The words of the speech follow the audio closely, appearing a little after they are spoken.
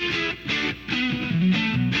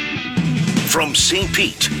From St.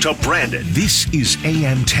 Pete to Brandon, this is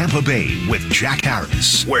AM Tampa Bay with Jack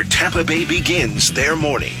Harris, where Tampa Bay begins their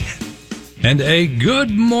morning. And a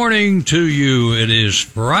good morning to you. It is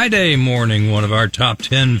Friday morning, one of our top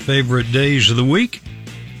 10 favorite days of the week,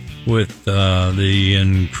 with the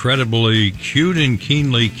incredibly cute and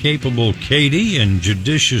keenly capable Katie and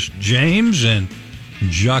judicious James and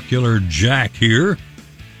jocular Jack here.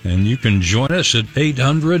 And you can join us at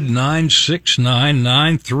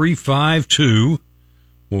 800-969-9352,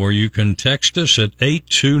 or you can text us at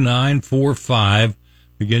 82945.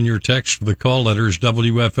 Begin your text with the call letters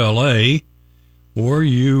WFLA, or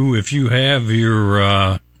if you have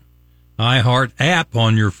your iHeart app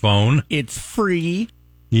on your phone. It's free.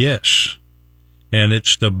 Yes, and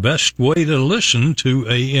it's the best way to listen to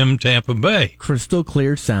AM Tampa Bay. Crystal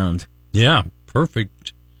clear sound. Yeah,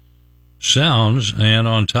 perfect sounds, and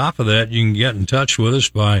on top of that, you can get in touch with us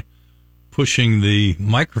by pushing the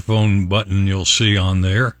microphone button you'll see on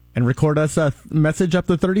there. And record us a message up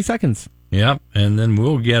to 30 seconds. Yep, and then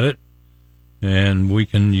we'll get it, and we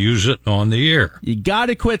can use it on the air. You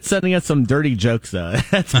gotta quit sending us some dirty jokes, though.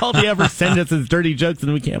 That's all they ever send us is dirty jokes,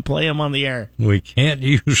 and we can't play them on the air. We can't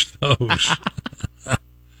use those.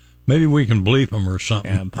 Maybe we can bleep them or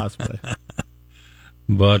something. Yeah, possibly.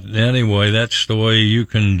 But anyway, that's the way you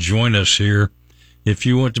can join us here. If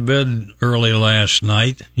you went to bed early last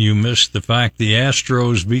night, you missed the fact the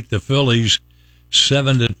Astros beat the Phillies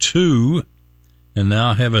 7-2 and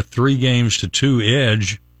now have a 3-2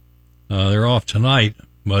 edge. They're off tonight,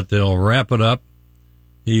 but they'll wrap it up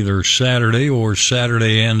either Saturday or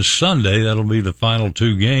Saturday and Sunday. That'll be the final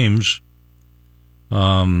 2 games.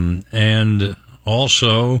 And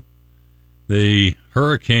also the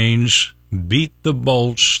Hurricanes beat the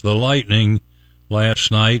Bolts, the Lightning,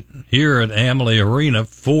 last night here at Amalie Arena,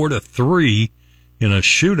 4-3 in a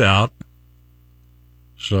shootout.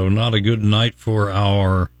 So not a good night for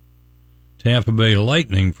our Tampa Bay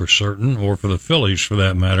Lightning for certain, or for the Phillies for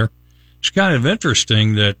that matter. It's kind of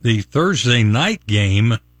interesting that the Thursday night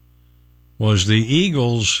game was the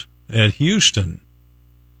Eagles at Houston.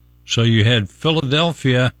 So you had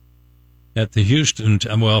Philadelphia at Houston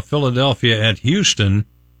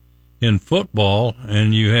in football,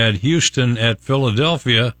 and you had Houston at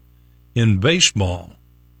Philadelphia in baseball.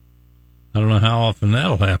 I don't know how often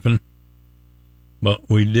that'll happen, but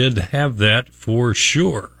we did have that for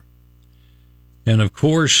sure. And of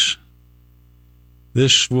course,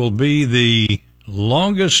 this will be the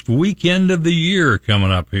longest weekend of the year coming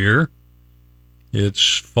up here.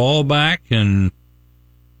 It's fallback and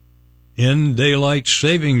in daylight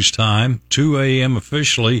savings time, 2 a.m.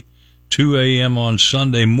 officially. 2 a.m. on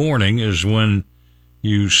Sunday morning is when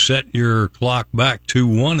you set your clock back to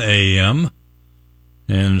 1 a.m.,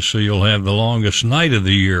 and so you'll have the longest night of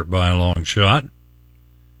the year by a long shot.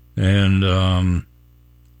 And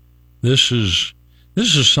this is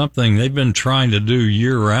something they've been trying to do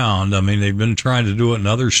year-round. I mean, they've been trying to do it in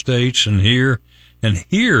other states, and here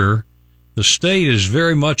the state is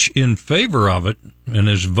very much in favor of it and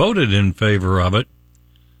has voted in favor of it.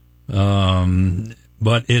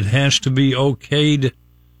 But it has to be okayed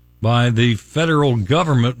by the federal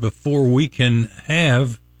government before we can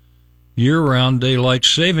have year-round daylight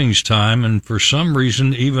savings time. And for some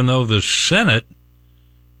reason, even though the Senate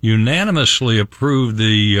unanimously approved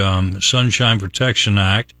the Sunshine Protection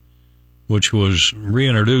Act, which was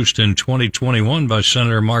reintroduced in 2021 by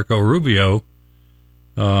Senator Marco Rubio,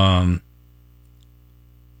 then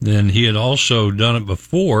he had also done it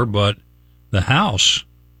before, but the House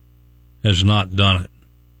has not done it.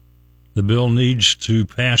 The bill needs to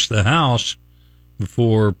pass the House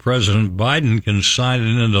before President Biden can sign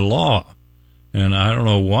it into law. And I don't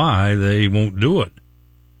know why they won't do it.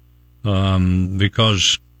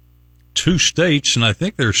 Because 2 states, and I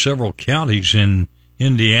think there are several counties in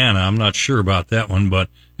Indiana, I'm not sure about that one, but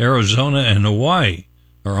Arizona and Hawaii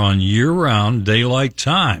are on year-round daylight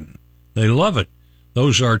time. They love it.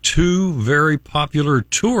 Those are 2 very popular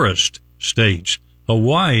tourist states,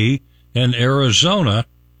 Hawaii and Arizona.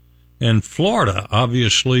 And Florida,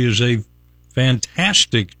 obviously, is a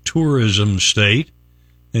fantastic tourism state,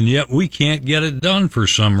 and yet we can't get it done for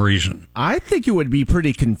some reason. I think it would be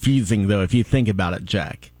pretty confusing, though, if you think about it,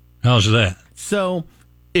 Jack. How's that? So,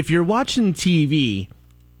 if you're watching TV,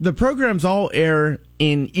 the programs all air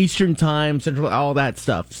in Eastern Time, Central, all that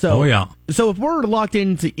stuff. So, So if we're locked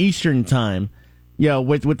into Eastern Time,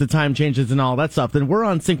 with the time changes and all that stuff, then we're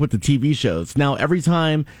on sync with the TV shows. Now, every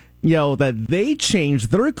time that they change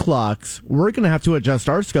their clocks, we're going to have to adjust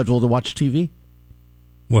our schedule to watch TV.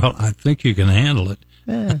 Well, I think you can handle it.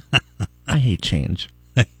 I hate change.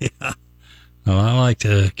 Yeah. Well, I like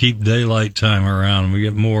to keep daylight time around. We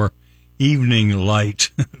get more evening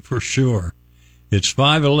light for sure. It's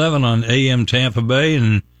 5:11 on AM Tampa Bay,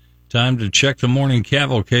 and time to check the morning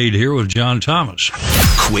cavalcade here with John Thomas.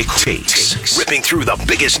 Quick takes, ripping through the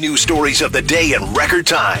biggest news stories of the day in record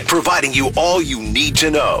time, providing you all you need to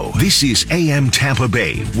know. This is AM Tampa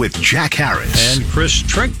Bay with Jack Harris. And Chris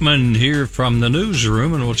Trinkman here from the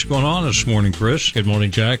newsroom. And what's going on this morning, Chris? Good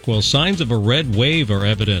morning, Jack. Well, signs of a red wave are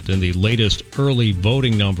evident in the latest early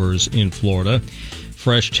voting numbers in Florida.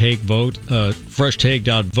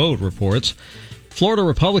 FreshTake.vote reports Florida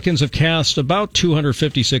Republicans have cast about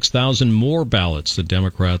 256,000 more ballots than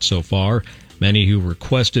Democrats so far. Many who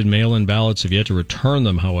requested mail-in ballots have yet to return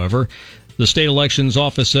them, however. The state elections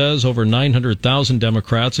office says over 900,000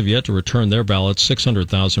 Democrats have yet to return their ballots,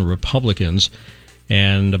 600,000 Republicans,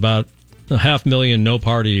 and about 500,000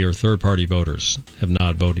 no-party or third-party voters have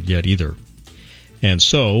not voted yet either. And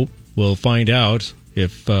so we'll find out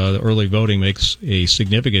if early voting makes a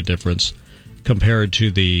significant difference compared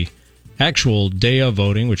to the actual day of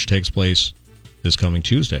voting, which takes place this coming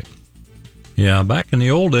Tuesday. Yeah, back in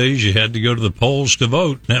the old days, you had to go to the polls to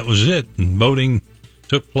vote. That was it. And voting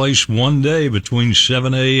took place one day between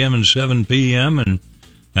 7 a.m. and 7 p.m., and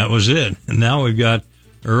that was it. And now we've got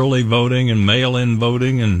early voting and mail-in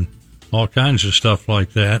voting and all kinds of stuff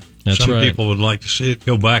like that. That's Some right. people would like to see it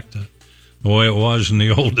go back to the way it was in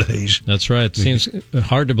the old days. That's right. It seems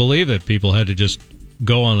hard to believe that people had to just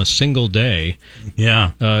go on a single day.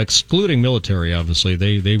 Yeah. Excluding military, obviously.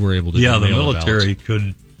 They were able to do the mail-in military ballots.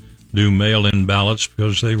 could do mail-in ballots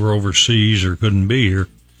because they were overseas or couldn't be here.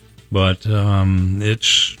 But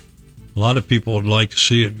it's a lot of people would like to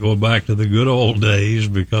see it go back to the good old days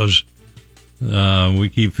because we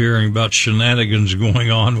keep hearing about shenanigans going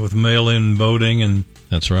on with mail-in voting and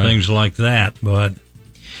That's right. things like that. But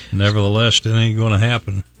nevertheless, it ain't going to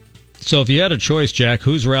happen. So if you had a choice, Jack,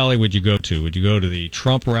 whose rally would you go to? Would you go to the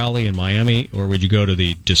Trump rally in Miami, or would you go to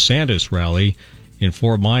the DeSantis rally in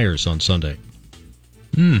Fort Myers on Sunday?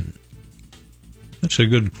 That's a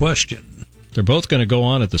good question. They're both going to go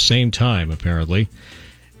on at the same time, apparently.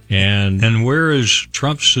 And where is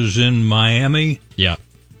Trump's is in Miami? Yeah.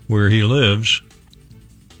 Where he lives.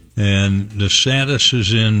 And DeSantis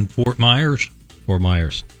is in Fort Myers? Fort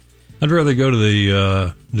Myers. I'd rather go to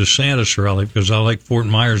the DeSantis rally because I like Fort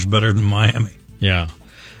Myers better than Miami. Yeah.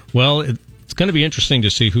 Well, it's going to be interesting to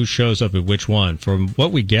see who shows up at which one. From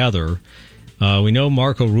what we gather, we know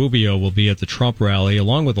Marco Rubio will be at the Trump rally,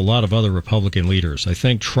 along with a lot of other Republican leaders. I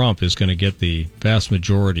think Trump is going to get the vast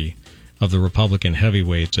majority of the Republican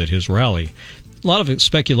heavyweights at his rally. A lot of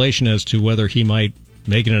speculation as to whether he might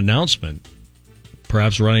make an announcement,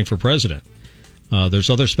 perhaps running for president. There's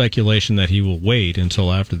other speculation that he will wait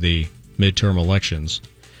until after the midterm elections.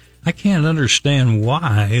 I can't understand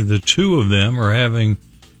why the two of them are having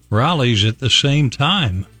rallies at the same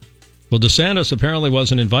time. Well, DeSantis apparently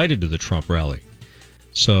wasn't invited to the Trump rally.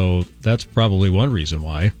 So that's probably one reason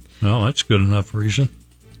why. Well, that's good enough reason.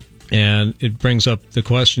 And it brings up the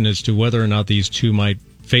question as to whether or not these two might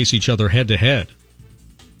face each other head-to-head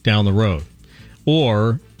down the road.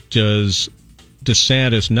 Or does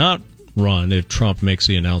DeSantis not run if Trump makes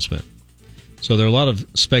the announcement? So there are a lot of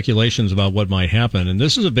speculations about what might happen. And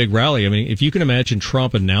this is a big rally. I mean, if you can imagine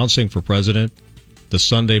Trump announcing for president the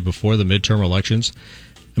Sunday before the midterm elections,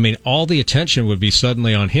 I mean, all the attention would be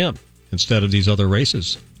suddenly on him instead of these other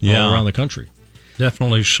races all around the country.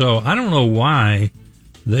 Definitely so. I don't know why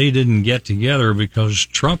they didn't get together because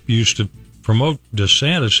Trump used to promote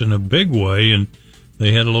DeSantis in a big way, and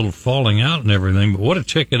they had a little falling out and everything. But what a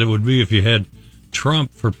ticket it would be if you had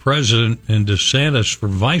Trump for president and DeSantis for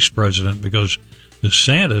vice president, because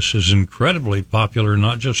DeSantis is incredibly popular,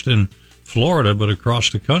 not just in Florida, but across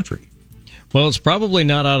the country. Well, it's probably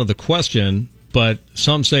not out of the question, but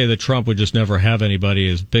some say that Trump would just never have anybody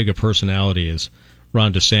as big a personality as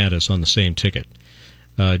Ron DeSantis on the same ticket,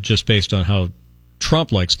 just based on how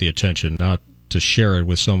Trump likes the attention, not to share it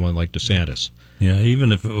with someone like DeSantis. Yeah,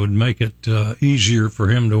 even if it would make it easier for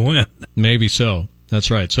him to win. Maybe so. That's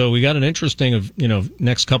right. So we got an interesting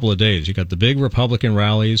next couple of days. You got the big Republican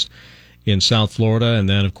rallies in South Florida, and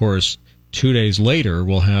then, of course, 2 days later,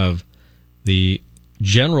 we'll have the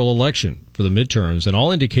general election for the midterms. And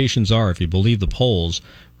all indications are, if you believe the polls,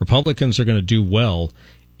 Republicans are going to do well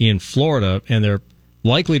in Florida, and they're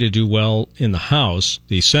likely to do well in the House.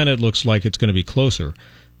 The Senate looks like it's going to be closer,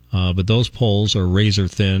 but those polls are razor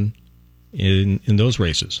thin in those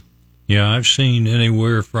races. Yeah, I've seen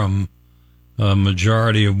anywhere from a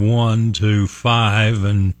majority of 1 to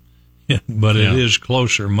 5, but it is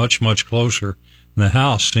closer, much, much closer. And the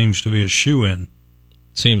House seems to be a shoo-in.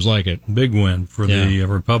 Seems like it. Big win for the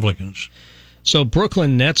Republicans. So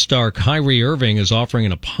Brooklyn Nets star Kyrie Irving is offering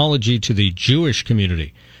an apology to the Jewish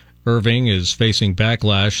community. Irving is facing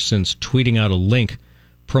backlash since tweeting out a link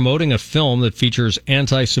promoting a film that features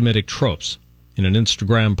anti-Semitic tropes. In an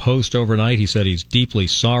Instagram post overnight, he said he's deeply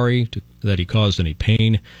sorry that he caused any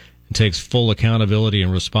pain and takes full accountability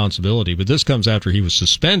and responsibility. But this comes after he was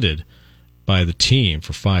suspended by the team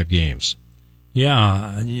for 5 games.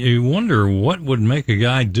 Yeah, you wonder what would make a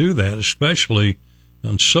guy do that, especially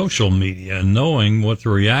on social media, knowing what the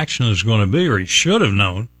reaction is going to be, or he should have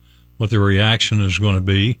known what the reaction is going to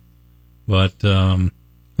be. But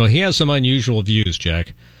well, he has some unusual views,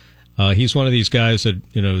 Jack. He's one of these guys that,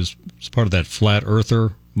 is part of that flat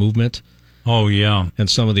earther movement. Oh, yeah. And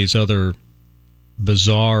some of these other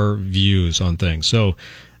bizarre views on things. So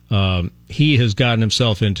he has gotten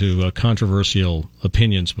himself into controversial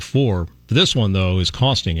opinions before. This one, though, is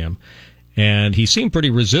costing him. And he seemed pretty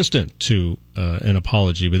resistant to an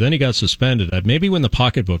apology, but then he got suspended. Maybe when the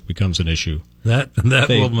pocketbook becomes an issue, that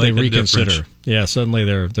will make they reconsider. A difference. Yeah, suddenly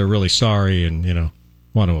they're really sorry and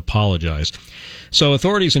want to apologize. So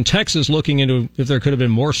authorities in Texas looking into if there could have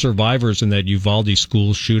been more survivors in that Uvalde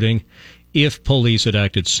school shooting if police had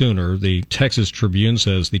acted sooner. The Texas Tribune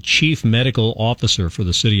says the chief medical officer for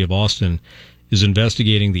the city of Austin is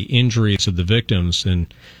investigating the injuries of the victims,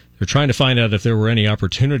 and they're trying to find out if there were any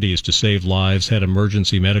opportunities to save lives had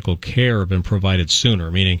emergency medical care been provided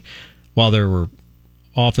sooner, meaning while there were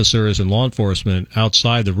officers and law enforcement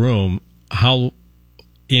outside the room, how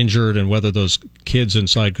injured and whether those kids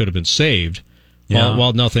inside could have been saved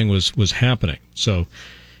while nothing was happening. So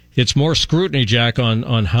it's more scrutiny, Jack,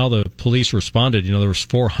 on how the police responded. There was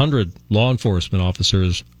 400 law enforcement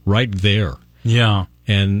officers right there. Yeah.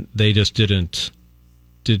 And they just didn't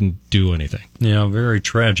do anything. Yeah, very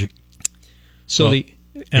tragic. So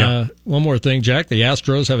one more thing, Jack. The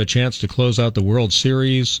Astros have a chance to close out the World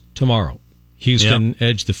Series tomorrow. Houston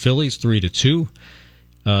edged the Phillies 3-2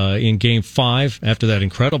 in Game 5 after that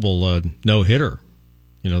incredible no-hitter.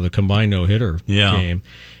 The combined no-hitter game.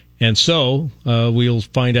 And so we'll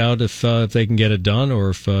find out if they can get it done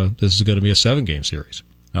or if this is going to be a 7-game series.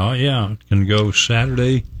 Oh, yeah. It can go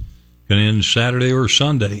Saturday, can end Saturday or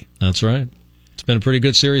Sunday. That's right. It's been a pretty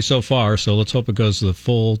good series so far, so let's hope it goes the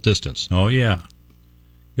full distance. Oh, yeah.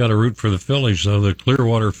 Got to root for the Phillies, though, the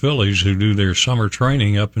Clearwater Phillies, who do their summer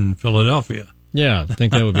training up in Philadelphia. Yeah, I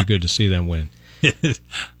think that would be good to see them win.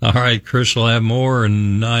 All right, Chris will have more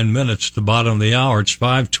in 9 minutes to the bottom of the hour. It's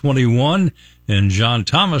 5:21, and John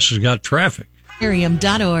Thomas has got traffic.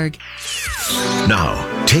 Miriam.org.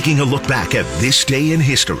 Now, taking a look back at this day in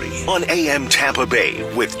history on AM Tampa Bay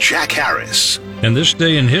with Jack Harris. And this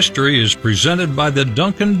day in history is presented by the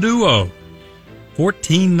Duncan Duo.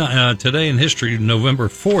 Today in history, November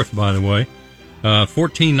 4th, by the way.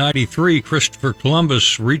 1493, Christopher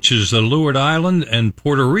Columbus reaches the Leeward Island and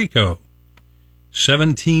Puerto Rico.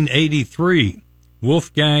 1783,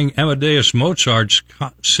 Wolfgang Amadeus Mozart's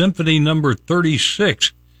Symphony No.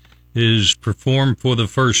 36 is performed for the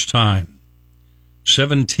first time.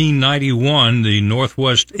 1791, the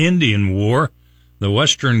Northwest Indian War. The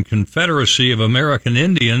Western Confederacy of American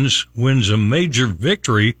Indians wins a major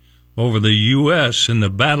victory over the U.S. in the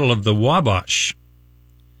Battle of the Wabash.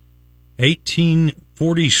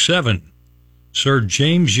 1847, Sir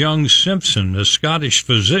James Young Simpson, a Scottish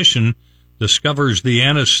physician, discovers the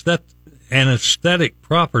anesthetic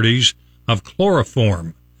properties of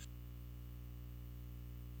chloroform.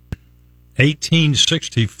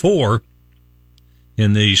 1864,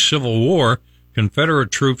 in the Civil War, Confederate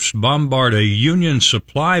troops bombard a Union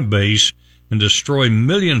supply base and destroy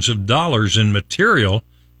millions of dollars in material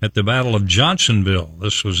at the Battle of Johnsonville.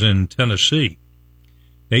 This was in Tennessee.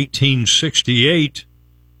 1868,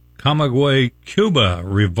 Camagüey, Cuba,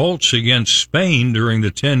 revolts against Spain during the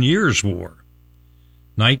 10 Years' War.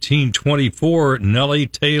 1924, Nellie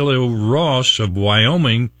Taylor Ross of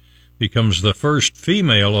Wyoming becomes the first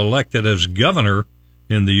female elected as governor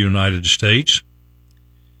in the United States.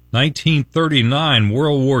 1939,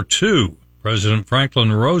 World War II, President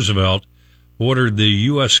Franklin Roosevelt ordered the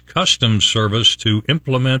U.S. Customs Service to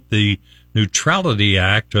implement the Neutrality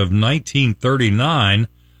Act of 1939,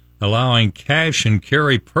 allowing cash and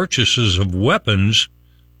carry purchases of weapons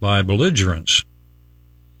by belligerents.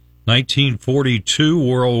 1942,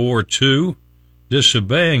 World War II,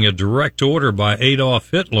 disobeying a direct order by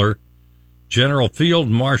Adolf Hitler, General Field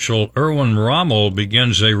Marshal Erwin Rommel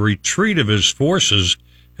begins a retreat of his forces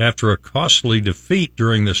after a costly defeat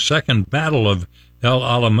during the Second Battle of El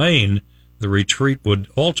Alamein. The retreat would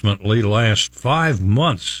ultimately last 5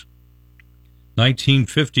 months.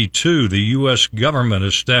 1952, the U.S. government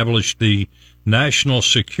established the National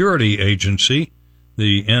Security Agency,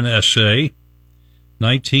 the NSA,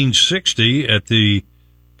 1960, at the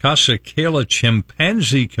Kasekela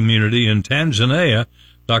chimpanzee community in Tanzania,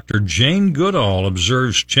 Dr. Jane Goodall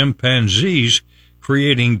observes chimpanzees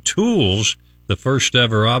creating tools, the first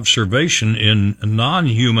ever observation in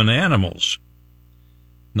non-human animals.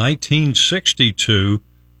 1962,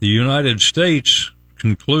 the United States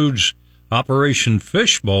concludes Operation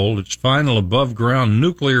Fishbowl, its final above-ground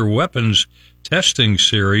nuclear weapons testing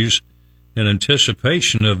series, in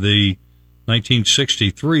anticipation of the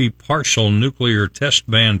 1963 Partial Nuclear Test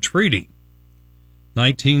Ban Treaty.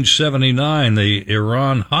 1979, the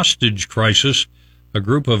Iran hostage crisis. A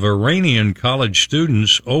group of Iranian college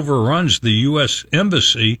students overruns the U.S.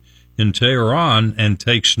 Embassy in Tehran and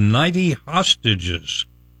takes 90 hostages.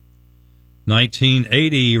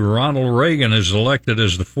 1980, Ronald Reagan is elected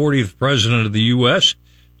as the 40th president of the U.S.,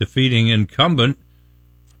 defeating incumbent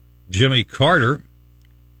Jimmy Carter.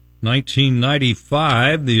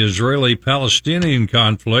 1995, the Israeli-Palestinian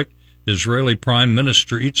conflict. Israeli Prime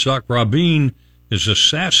Minister Yitzhak Rabin is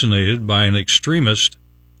assassinated by an extremist.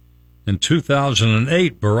 In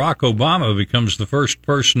 2008, Barack Obama becomes the first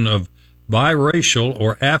person of biracial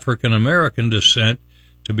or African American descent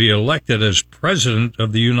to be elected as President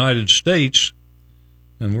of the United States.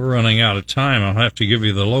 And we're running out of time. I'll have to give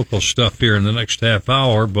you the local stuff here in the next half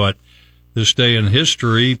hour, but this day in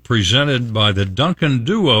history, presented by the Duncan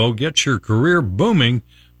Duo. Get your career booming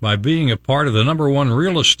by being a part of the #1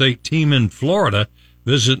 real estate team in Florida.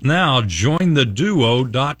 Visit now,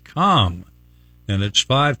 jointheduo.com. And it's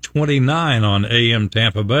 5:29 on AM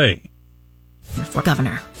Tampa Bay. For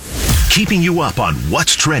governor. Keeping you up on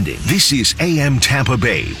what's trending. This is AM Tampa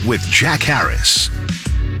Bay with Jack Harris.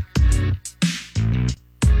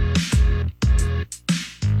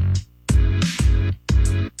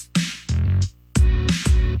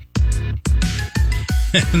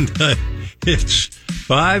 And it's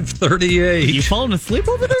 5:38. You falling asleep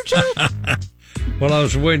over there, Jack? Well, I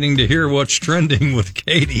was waiting to hear what's trending with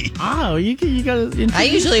Katie. Oh, you got to... I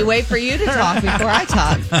usually wait for you to talk before I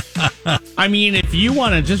talk. I mean, if you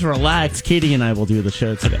want to just relax, Katie and I will do the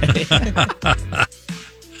show today.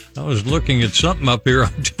 I was looking at something up here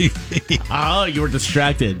on TV. Oh, you were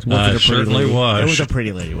distracted. I certainly was. It was a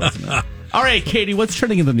pretty lady, wasn't it? All right, Katie, what's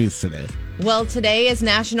trending in the news today? Well, today is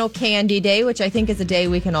National Candy Day, which I think is a day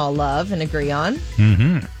we can all love and agree on.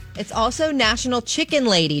 Mm-hmm. It's also National Chicken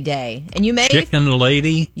Lady Day. And you may... Chicken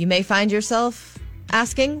Lady? You may find yourself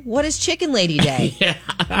asking, what is Chicken Lady Day? Yeah.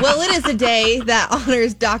 Well, it is a day that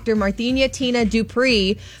honors Dr. Marthenia Tina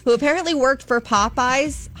Dupree, who apparently worked for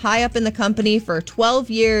Popeyes high up in the company for 12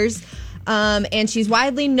 years. And she's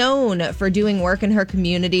widely known for doing work in her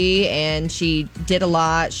community, and she did a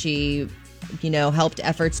lot. She, helped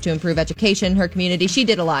efforts to improve education in her community. She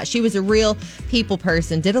did a lot. She was a real people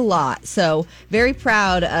person, did a lot. So very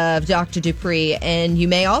proud of Dr. Dupree. And you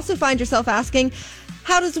may also find yourself asking,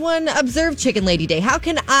 how does one observe Chicken Lady Day? How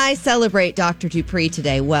can I celebrate Dr. Dupree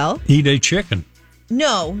today? Well, eat a chicken.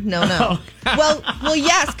 No. well,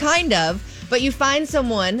 yes, kind of. But you find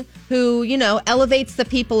someone who, elevates the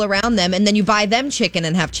people around them, and then you buy them chicken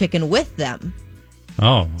and have chicken with them.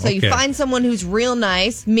 Oh, okay. So you find someone who's real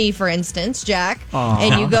nice, me, for instance, Jack,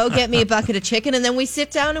 and you go get me a bucket of chicken, and then we sit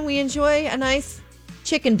down and we enjoy a nice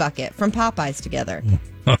chicken bucket from Popeyes together.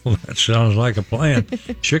 Oh, that sounds like a plan.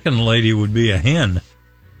 Chicken Lady would be a hen.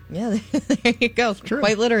 Yeah, there you go.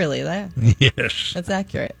 Quite literally, that. Yes. That's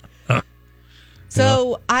accurate.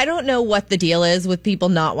 So I don't know what the deal is with people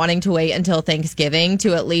not wanting to wait until Thanksgiving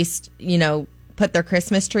to at least, put their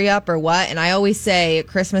Christmas tree up or what. And I always say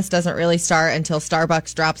Christmas doesn't really start until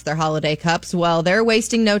Starbucks drops their holiday cups. Well, they're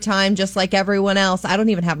wasting no time, just like everyone else. I don't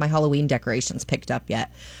even have my Halloween decorations picked up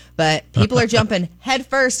yet. But people are jumping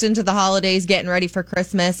headfirst into the holidays, getting ready for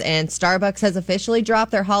Christmas. And Starbucks has officially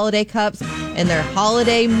dropped their holiday cups and their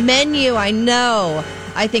holiday menu. I know.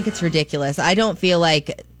 I think it's ridiculous. I don't feel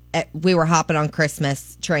like we were hopping on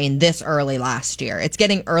Christmas train this early last year. It's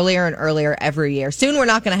getting earlier and earlier every year. Soon we're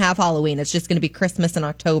not going to have Halloween. It's just going to be Christmas in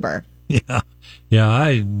October. Yeah.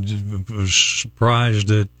 I was surprised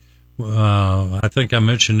that, I think I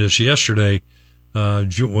mentioned this yesterday.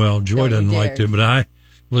 Joy didn't like it, but I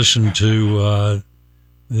listened to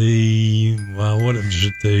the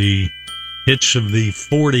hits of the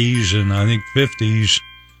 40s and I think 50s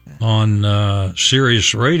on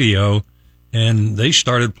Sirius Radio. And they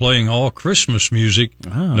started playing all Christmas music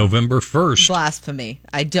November 1st. Blasphemy.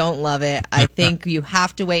 I don't love it. I think you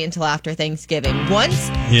have to wait until after Thanksgiving. Once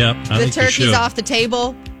the turkey's off the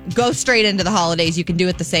table, go straight into the holidays. You can do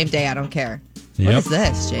it the same day. I don't care. What is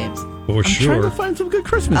this, James? For sure. I'm trying to find some good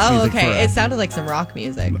Christmas music. Oh, okay. It sounded like some rock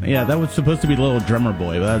music. Yeah, that was supposed to be Little Drummer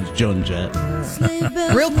Boy, but that was Joan Jett.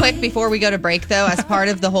 Real quick before we go to break, though, as part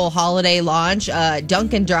of the whole holiday launch,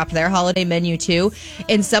 Dunkin' dropped their holiday menu, too.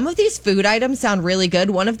 And some of these food items sound really good.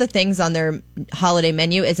 One of the things on their holiday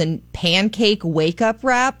menu is a pancake wake-up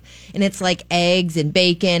wrap. And it's like eggs and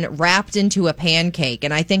bacon wrapped into a pancake.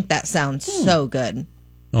 And I think that sounds so good.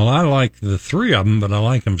 Well, I like the three of them, but I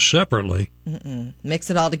like them separately. Mix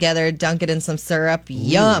it all together, dunk it in some syrup.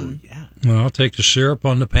 Yum. Yeah. Well, I'll take the syrup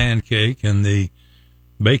on the pancake and the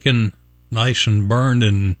bacon nice and burned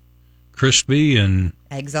and crispy and...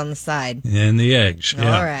 Eggs on the side. And the eggs,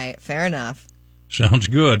 yeah. All right, fair enough. Sounds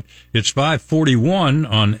good. It's 5:41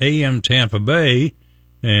 on AM Tampa Bay,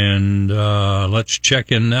 and let's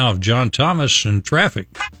check in now of John Thomas and traffic.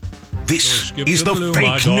 This is the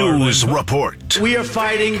Fake News Report. We are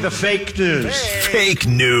fighting the fake news. Fake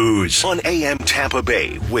news on AM Tampa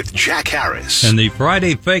Bay with Jack Harris. And the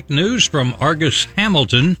Friday fake news from Argus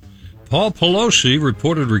Hamilton. Paul Pelosi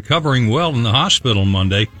reported recovering well in the hospital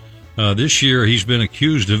Monday. This year, he's been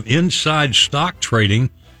accused of inside stock trading,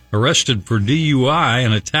 arrested for DUI,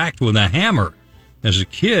 and attacked with a hammer. As a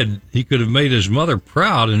kid, he could have made his mother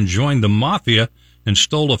proud and joined the mafia and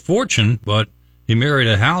stole a fortune, but he married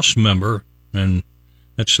a House member, and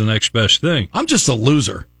that's the next best thing. I'm just a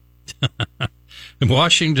loser.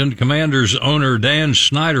 Washington Commanders owner Dan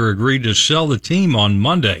Snyder agreed to sell the team on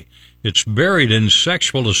Monday. It's buried in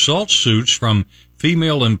sexual assault suits from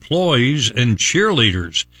female employees and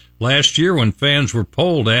cheerleaders. Last year, when fans were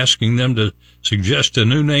polled asking them to suggest a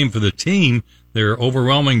new name for the team, their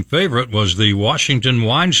overwhelming favorite was the Washington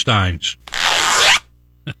Weinsteins.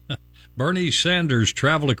 Bernie Sanders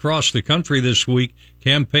traveled across the country this week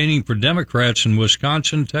campaigning for Democrats in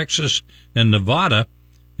Wisconsin, Texas, and Nevada.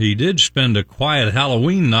 He did spend a quiet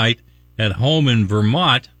Halloween night at home in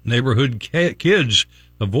Vermont. Neighborhood kids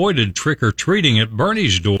avoided trick-or-treating at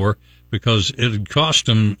Bernie's door because it had cost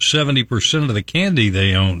them 70% of the candy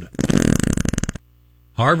they owned.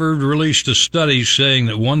 Harvard released a study saying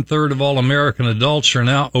that 1/3 of all American adults are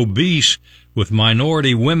now obese, with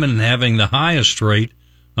minority women having the highest rate.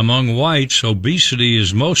 Among whites, obesity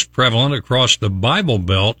is most prevalent across the Bible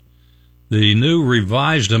Belt. The new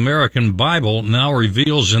Revised American Bible now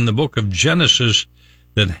reveals in the book of Genesis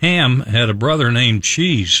that Ham had a brother named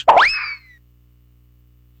Cheese.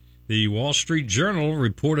 The Wall Street Journal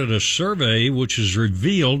reported a survey which has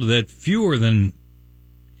revealed that fewer than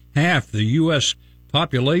half the U.S.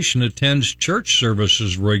 population attends church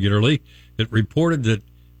services regularly. It reported that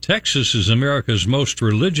Texas is America's most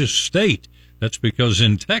religious state. That's because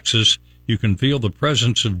in Texas, you can feel the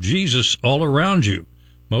presence of Jesus all around you,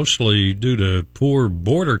 mostly due to poor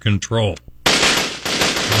border control.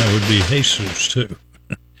 That would be Jesus, too.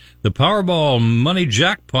 The Powerball money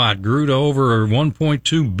jackpot grew to over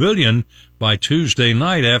 $1.2 billion by Tuesday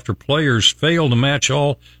night after players failed to match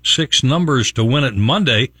all 6 numbers to win it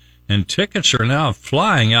Monday, and tickets are now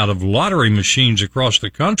flying out of lottery machines across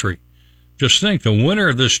the country. Just think, the winner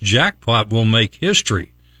of this jackpot will make history.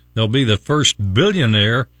 They'll be the first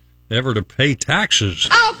billionaire ever to pay taxes.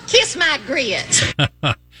 Oh, kiss my grits.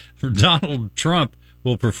 Donald Trump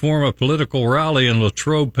will perform a political rally in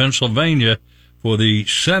Latrobe, Pennsylvania for the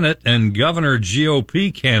Senate and governor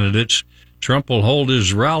GOP candidates. Trump will hold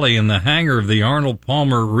his rally in the hangar of the Arnold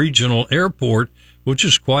Palmer Regional Airport, which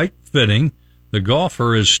is quite fitting. The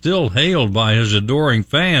golfer is still hailed by his adoring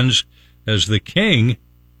fans as the king,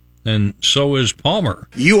 and so is Palmer.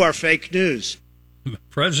 You are fake news.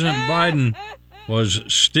 President Biden was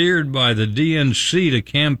steered by the DNC to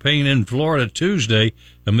campaign in Florida Tuesday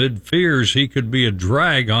amid fears he could be a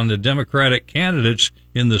drag on the Democratic candidates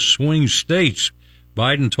in the swing states.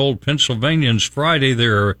 Biden told Pennsylvanians Friday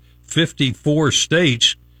there are 54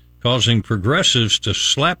 states, causing progressives to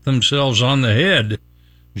slap themselves on the head.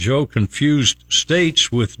 Joe confused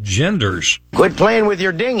states with genders. Quit playing with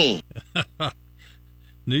your dinghy.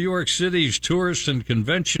 New York City's Tourist and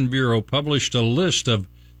Convention Bureau published a list of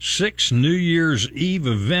 6 New Year's Eve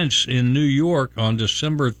events in New York on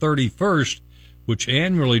December 31st, which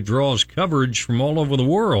annually draws coverage from all over the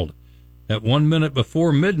world. At 1 minute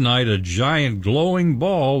before midnight, a giant glowing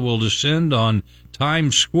ball will descend on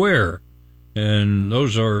Times Square, and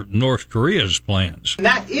those are North Korea's plans. And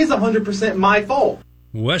that is 100% my fault.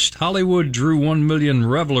 West Hollywood drew 1 million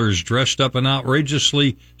revelers dressed up in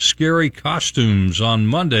outrageously scary costumes on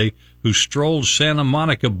Monday who strolled Santa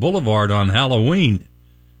Monica Boulevard on Halloween.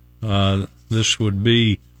 This would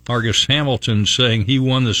be Argus Hamilton saying he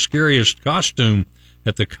won the scariest costume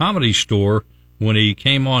at the Comedy Store when he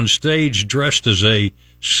came on stage dressed as a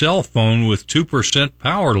cell phone with 2%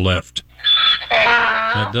 power left.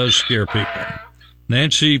 That does scare people.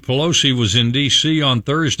 Nancy Pelosi was in D.C. on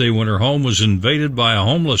Thursday when her home was invaded by a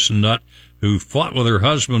homeless nut who fought with her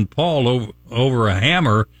husband Paul over a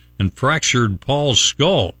hammer and fractured Paul's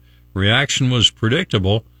skull. Reaction was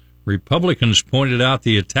predictable. Republicans pointed out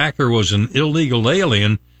the attacker was an illegal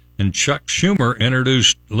alien, and Chuck Schumer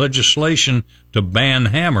introduced legislation to ban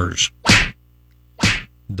hammers.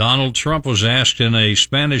 Donald Trump was asked in a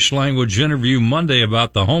Spanish-language interview Monday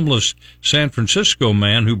about the homeless San Francisco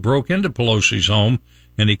man who broke into Pelosi's home,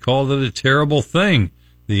 and he called it a terrible thing.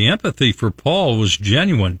 The empathy for Paul was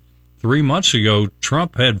genuine. 3 months ago,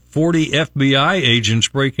 Trump had 40 FBI agents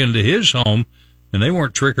break into his home, and they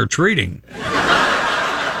weren't trick-or-treating.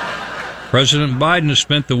 President Biden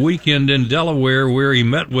spent the weekend in Delaware, where he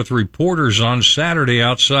met with reporters on Saturday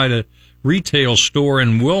outside a retail store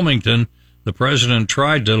in Wilmington. The president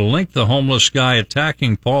tried to link the homeless guy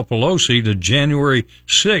attacking Paul Pelosi to January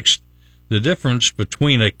 6th. The difference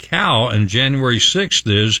between a cow and January 6th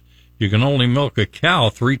is you can only milk a cow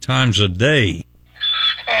 3 times a day.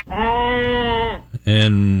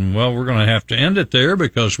 And, well, we're going to have to end it there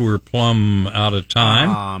because we're plumb out of time.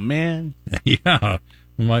 Aw, man. Yeah,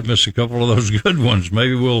 we might miss a couple of those good ones.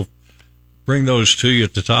 Maybe we'll bring those to you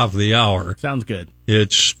at the top of the hour. Sounds good.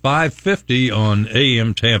 It's 5:50 on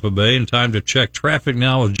AM Tampa Bay, and time to check traffic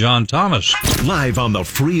now with John Thomas. Live on the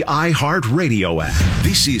free iHeart Radio app.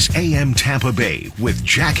 This is AM Tampa Bay with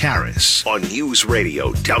Jack Harris on News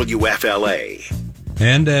Radio WFLA.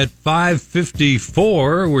 And at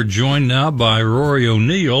 5:54, we're joined now by Rory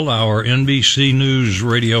O'Neill, our NBC News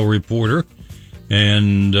radio reporter.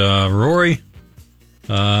 And Rory,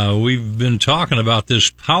 we've been talking about this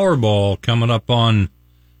Powerball coming up on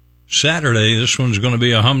Saturday. This one's going to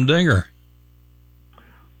be a humdinger.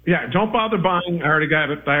 Yeah, don't bother buying. I already got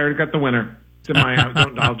it. I already got the winner. It's in my house.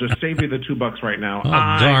 I'll just save you the $2 right now. Oh,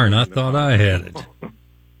 darn! I thought I had it.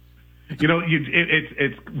 You know,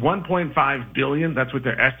 it's 1.5 billion. That's what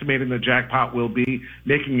they're estimating the jackpot will be,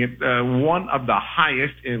 making it one of the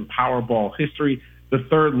highest in Powerball history. The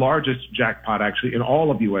third largest jackpot, actually, in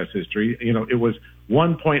all of U.S. history. You know, it was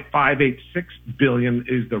 1.586 billion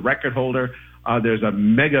is the record holder. There's a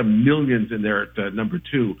Mega Millions in there at number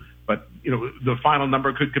 2. But, you know, the final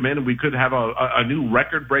number could come in and we could have a new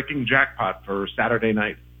record-breaking jackpot for Saturday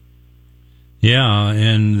night. Yeah,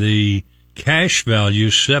 and the cash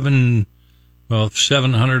value,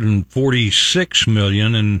 746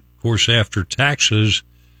 million. And, of course, after taxes,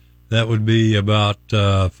 that would be about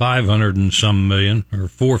 500 and some million, or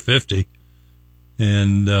 450.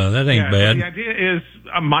 And that ain't bad. The idea is,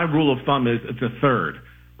 my rule of thumb is it's a third.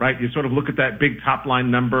 Right, you sort of look at that big top line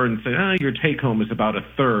number and say, your take home is about a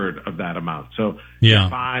third of that amount. So, yeah,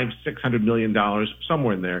 $500-600 million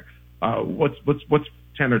somewhere in there. What's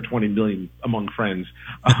 10 or 20 million among friends?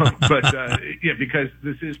 Because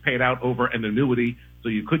this is paid out over an annuity, so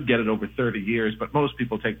you could get it over 30 years. But most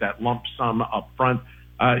people take that lump sum up front.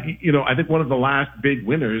 I think one of the last big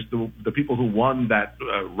winners, the people who won that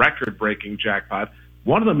record breaking jackpot,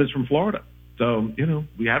 one of them is from Florida. So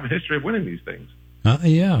we have a history of winning these things.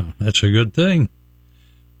 Yeah, that's a good thing.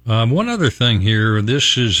 One other thing here,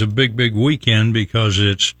 this is a big weekend because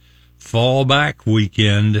it's fallback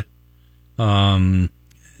weekend. And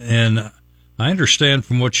I understand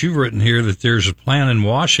from what you've written here that there's a plan in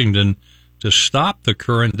Washington to stop the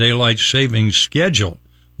current daylight savings schedule.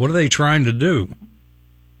 What are they trying to do?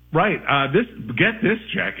 Right. Get this,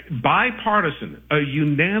 Jack. Bipartisan, a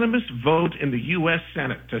unanimous vote in the U.S.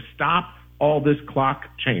 Senate to stop all this clock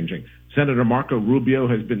changing. Senator Marco Rubio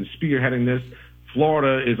has been spearheading this.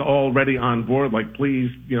 Florida is already on board. Like,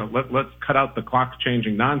 please, let's cut out the clock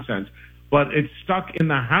changing nonsense. But it's stuck in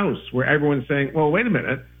the House where everyone's saying, well, wait a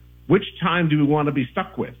minute. Which time do we want to be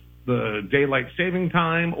stuck with? The daylight saving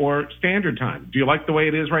time or standard time? Do you like the way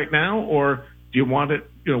it is right now? Or do you want it,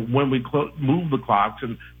 when we move the clocks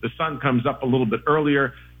and the sun comes up a little bit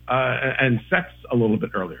earlier and sets a little bit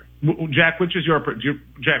earlier? Jack,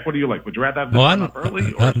 Jack, what do you like? Would you rather have the sun up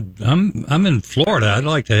early? Or? I'm in Florida. I'd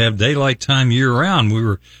like to have daylight time year round. We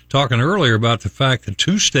were talking earlier about the fact that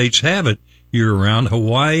 2 states have it year round,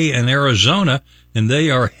 Hawaii and Arizona, and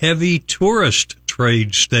they are heavy tourist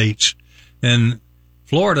trade states. And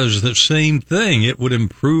Florida is the same thing. It would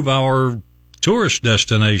improve our tourist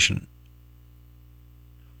destination.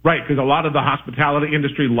 Right, because a lot of the hospitality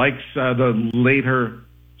industry likes the later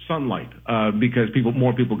sunlight because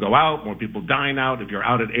more people go out, more people dine out if you're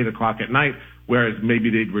out at 8 o'clock at night, whereas maybe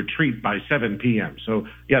they'd retreat by 7 p.m. So,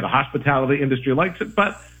 yeah, the hospitality industry likes it,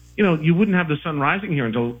 but, you wouldn't have the sun rising here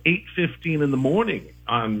until 8:15 in the morning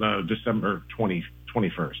on December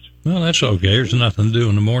 21st. Well, that's okay. There's nothing to do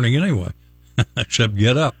in the morning anyway, except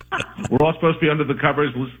get up. We're all supposed to be under the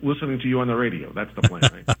covers listening to you on the radio. That's the plan,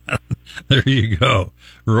 right? There you go.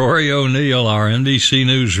 Rory O'Neill, our NBC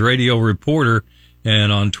News radio reporter,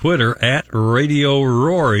 and on Twitter at Radio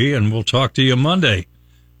Rory, and we'll talk to you Monday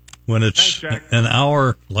when it's Thanks, an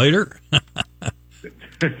hour later.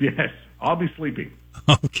 Yes, I'll be sleeping.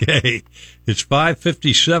 Okay. It's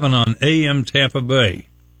 5:57 on AM Tampa Bay.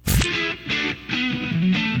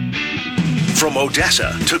 From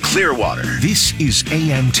Odessa to Clearwater, this is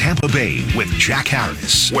AM Tampa Bay with Jack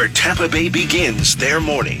Harris, where Tampa Bay begins their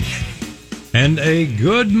morning. And a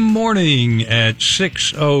good morning at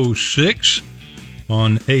 6:06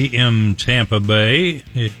 on AM Tampa Bay.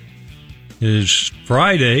 It is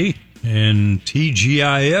Friday and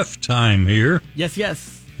TGIF time here.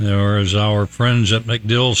 Yes. Or as our friends at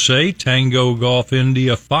MacDill say, Tango Golf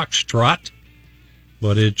India Foxtrot.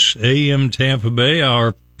 But it's AM Tampa Bay,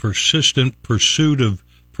 our persistent pursuit of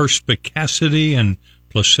perspicacity and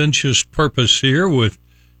placentious purpose here with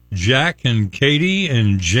Jack and Katie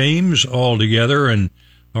and James all together, and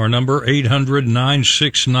our number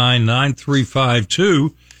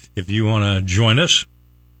 800-969-9352 if you want to join us.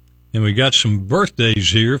 And we got some birthdays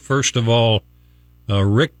here. First of all,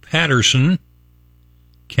 Rick Patterson,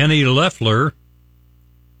 Kenny Leffler,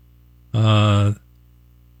 Belinda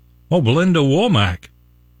Womack,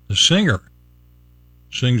 the singer,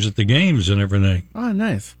 sings at the games and everything. Oh,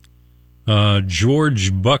 nice.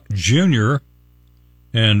 George Buck Jr.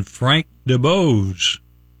 and Frank DeBose.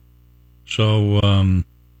 So,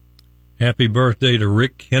 happy birthday to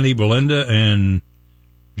Rick, Kenny, Belinda, and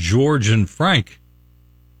George and Frank.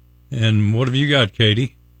 And what have you got,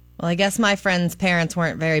 Katie? Well, I guess my friend's parents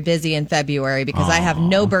weren't very busy in February because I have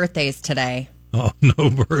no birthdays today. Oh, no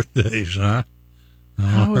birthdays, huh?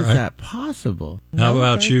 How is that possible? How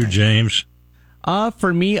about you, James?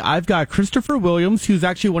 For me, I've got Christopher Williams, who's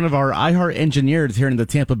actually one of our iHeart engineers here in the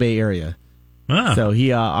Tampa Bay area. Ah. So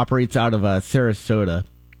he operates out of Sarasota.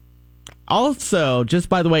 Also, just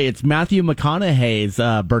by the way, it's Matthew McConaughey's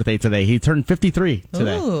birthday today. He turned 53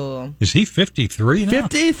 today. Ooh. Is he 53 now?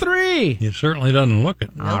 53! He certainly doesn't look it.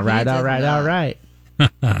 All right.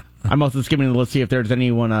 I'm also skimming the list to see if there's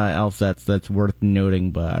anyone else that's worth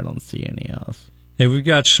noting, but I don't see any else. Hey, we've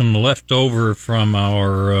got some leftover from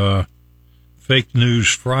our Fake News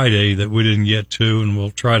Friday that we didn't get to, and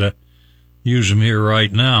we'll try to use them here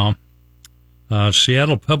right now.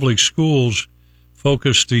 Seattle Public Schools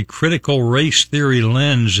focused the critical race theory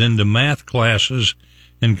lens into math classes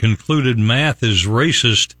and concluded math is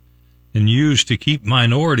racist and used to keep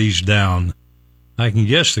minorities down. I can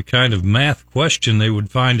guess the kind of math question they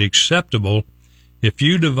would find acceptable. If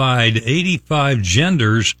you divide 85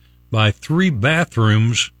 genders by 3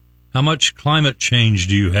 bathrooms, how much climate change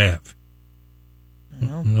do you have?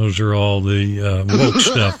 Those are all the woke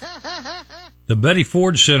stuff. The Betty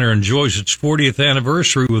Ford Center enjoys its 40th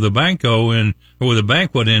anniversary with a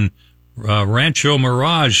banquet in Rancho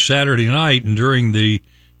Mirage Saturday night, and during the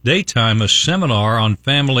daytime, a seminar on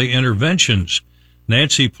family interventions.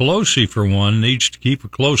 Nancy Pelosi, for one, needs to keep a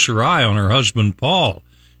closer eye on her husband, Paul.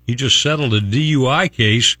 He just settled a DUI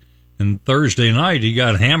case, and Thursday night he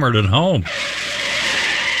got hammered at home.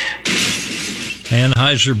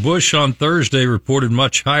 Anheuser-Busch on Thursday reported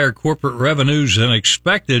much higher corporate revenues than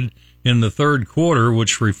expected in the third quarter,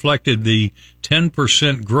 which reflected the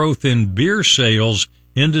 10% growth in beer sales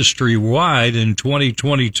industry-wide in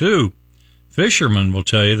 2022. Fishermen will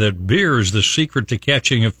tell you that beer is the secret to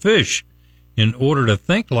catching a fish. In order to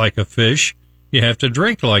think like a fish, you have to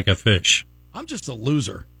drink like a fish. I'm just a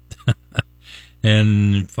loser.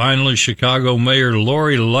 And finally, Chicago Mayor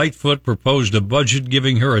Lori Lightfoot proposed a budget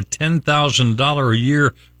giving her a $10,000 a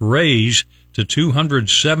year raise to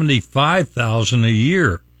 $275,000 a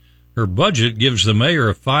year. Her budget gives the mayor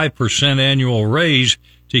a 5% annual raise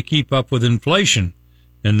to keep up with inflation.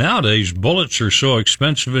 And nowadays, bullets are so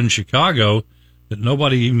expensive in Chicago that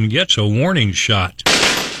nobody even gets a warning shot.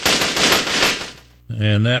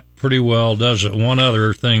 And that pretty well does it. One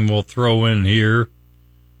other thing we'll throw in here.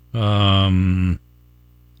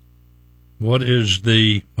 What is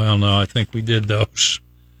the... Well, no, I think we did those.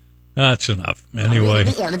 That's enough. Anyway.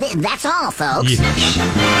 That's all, folks.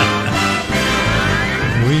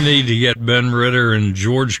 We need to get Ben Ritter and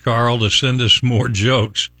George Carl to send us more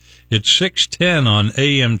jokes. It's 6:10 on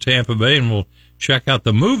AM Tampa Bay, and we'll check out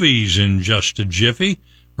the movies in just a jiffy.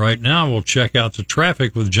 Right now, we'll check out the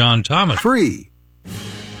traffic with John Thomas. Free.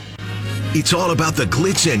 It's all about the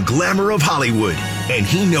glitz and glamour of Hollywood, and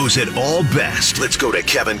he knows it all best. Let's go to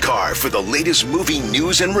Kevin Carr for the latest movie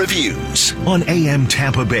news and reviews on AM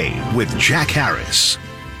Tampa Bay with Jack Harris.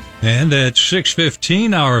 And at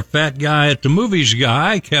 6:15, our fat guy at the movies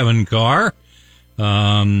guy, Kevin Carr,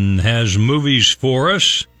 has movies for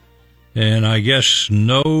us, and I guess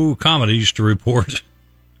no comedies to report.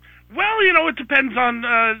 Well, it depends on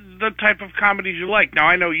the type of comedies you like. Now,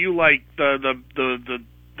 I know you like the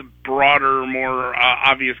broader, more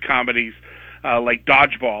obvious comedies like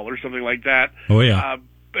Dodgeball or something like that. Oh yeah,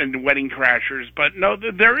 and Wedding Crashers. But no,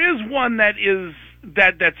 there is one that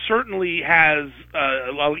certainly has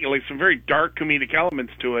like some very dark comedic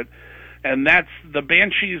elements to it, and that's The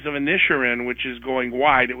Banshees of Inisherin, which is going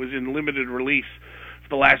wide. It was in limited release for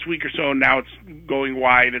the last week or so, and now it's going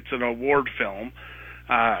wide. It's an award film.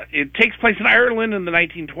 It takes place in Ireland in the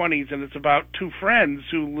 1920s, and it's about two friends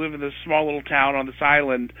who live in this small little town on this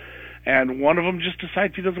island, and one of them just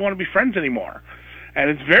decides he doesn't want to be friends anymore. And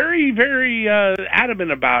it's very, very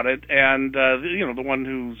adamant about it, and the one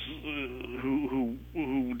who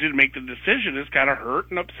did make the decision is kind of hurt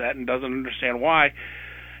and upset and doesn't understand why.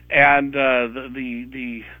 And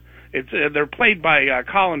they're played by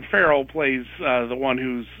Colin Farrell plays the one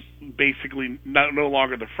who's basically no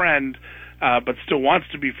longer the friend, but still wants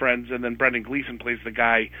to be friends, and then Brendan Gleeson plays the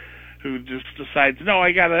guy who just decides, no,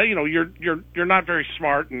 I gotta, you're not very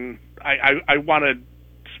smart, and I want to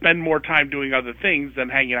spend more time doing other things than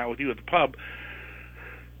hanging out with you at the pub.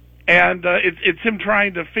 And it's him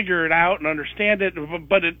trying to figure it out and understand it,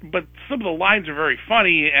 but some of the lines are very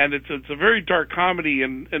funny, and it's a very dark comedy,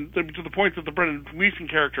 and to the point that the Brendan Gleeson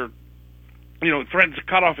character, threatens to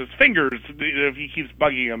cut off his fingers if he keeps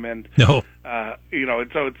bugging him, and no,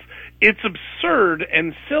 so it's absurd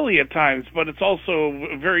and silly at times, but it's also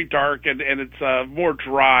very dark, and it's more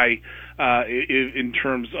dry in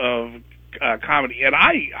terms of comedy, and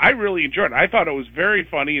I really enjoyed it. I thought it was very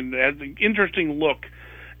funny and has an interesting look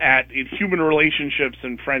at human relationships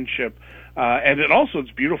and friendship, and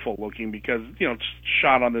it's beautiful looking because it's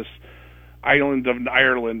shot on this island of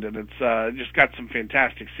Ireland, and it's just got some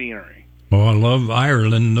fantastic scenery. Oh, I love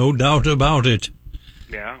Ireland, no doubt about it.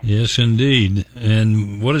 Yeah. Yes, indeed.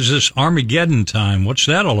 And what is this Armageddon Time? What's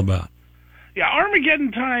that all about? Yeah,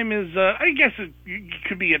 Armageddon Time is, I guess it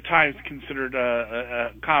could be at times considered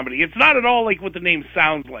a comedy. It's not at all like what the name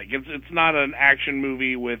sounds like. It's not an action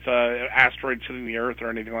movie with asteroids hitting the Earth or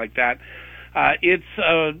anything like that. It's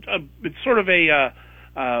sort of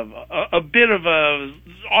a bit of a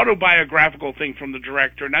autobiographical thing from the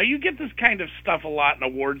director. Now, you get this kind of stuff a lot in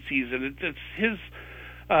award season. It's his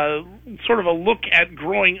sort of a look at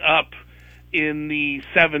growing up in the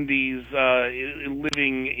 70s,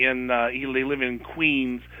 they live in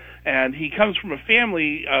Queens, and he comes from a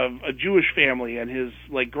family of a Jewish family, and his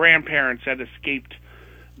grandparents had escaped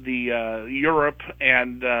the Europe,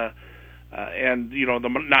 and they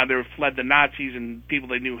fled the Nazis, and people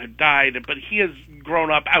they knew had died. But he has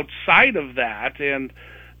grown up outside of that and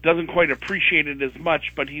doesn't quite appreciate it as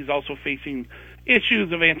much. But he's also facing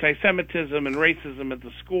issues of anti-Semitism and racism at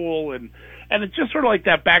the school, and it's just sort of like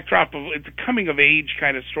that backdrop of it's a coming of age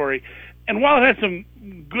kind of story. And while it has some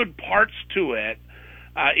good parts to it,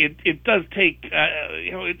 it does take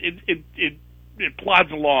it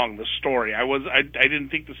plods along the story. I didn't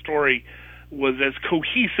think the story was as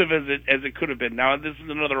cohesive as it could have been. Now, this is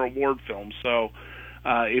another award film, so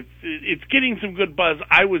it's getting some good buzz.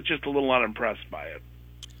 I was just a little unimpressed by it.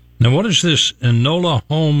 Now, what is this Enola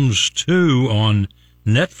Holmes 2 on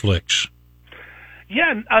Netflix?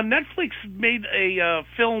 Yeah, Netflix made a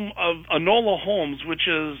film of Enola Holmes, which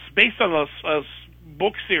is based on a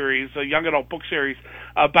book series, a young adult book series,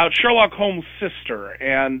 about Sherlock Holmes' sister.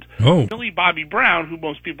 And Millie Bobby Brown, who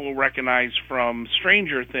most people will recognize from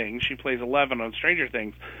Stranger Things, she plays 11 on Stranger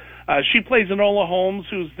Things. She plays Enola Holmes,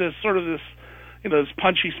 who's this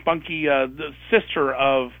punchy, spunky sister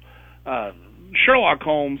of Sherlock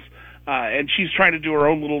Holmes, and she's trying to do her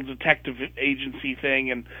own little detective agency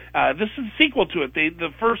thing. And this is a sequel to it.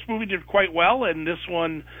 The first movie did quite well, and this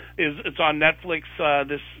one it's on Netflix.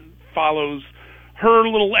 This follows her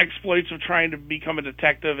little exploits of trying to become a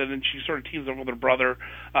detective, and then she sort of teams up with her brother,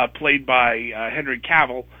 played by Henry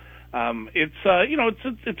Cavill. It's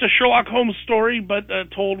a Sherlock Holmes story, but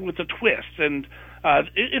told with a twist, and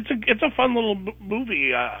it's a fun little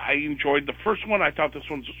movie. I enjoyed the first one. I thought this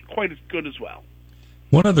one's quite as good as well.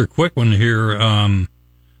 One other quick one here.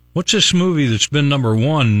 What's this movie that's been number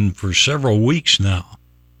one for several weeks now?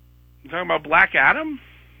 You talking about Black Adam?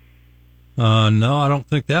 No, I don't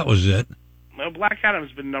think that was it. Well, Black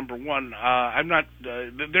Adam's been number one. I'm not.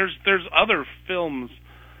 There's other films.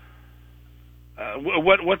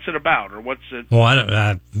 What's it about, or what's it? Well,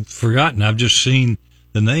 I've forgotten. I've just seen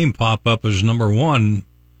the name pop up as number one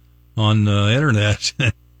on the internet.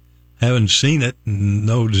 Haven't seen it,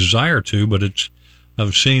 no desire to, but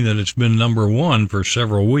I've seen that it's been number one for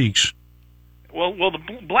several weeks. Well, the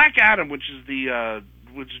Black Adam, which is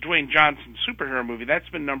Dwayne Johnson's superhero movie, that's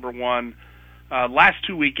been number one. Last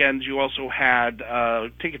 2 weekends, you also had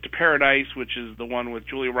Ticket to Paradise, which is the one with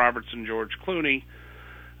Julia Roberts and George Clooney.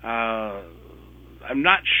 I'm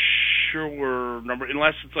not sure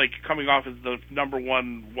unless it's like coming off as the number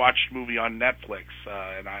one watched movie on Netflix,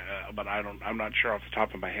 I'm not sure off the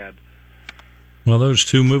top of my head. Well, those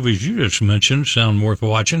two movies you just mentioned sound worth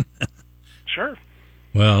watching. Sure.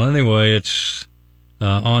 Well, anyway, it's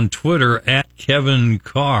on Twitter at Kevin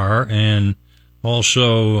Carr, and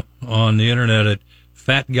also on the internet at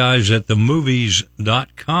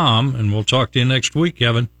fatguysatthemovies.com, and we'll talk to you next week,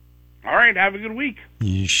 Kevin. All right, have a good week.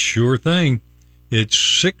 Sure thing. It's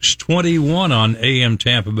 6:21 on AM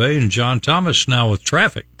Tampa Bay, and John Thomas now with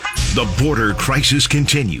traffic. The border crisis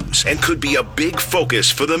continues and could be a big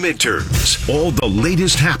focus for the midterms. All the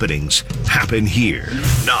latest happenings happen here.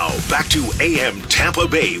 Now, back to AM Tampa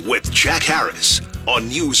Bay with Jack Harris on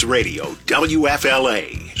News Radio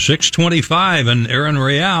WFLA. 6:25, and Aaron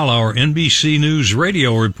Real, our NBC News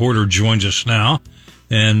radio reporter, joins us now.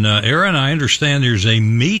 And Aaron, I understand there's a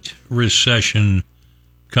meat recession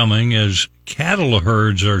coming as cattle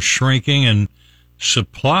herds are shrinking and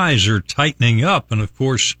supplies are tightening up. And, of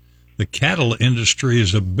course, the cattle industry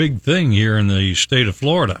is a big thing here in the state of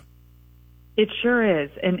Florida. It sure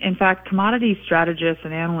is. And in fact, commodity strategists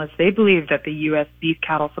and analysts, they believe that the U.S. beef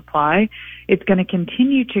cattle supply is going to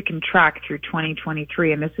continue to contract through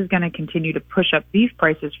 2023, and this is going to continue to push up beef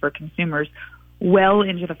prices for consumers well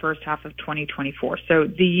into the first half of 2024. So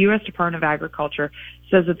the U.S. Department of Agriculture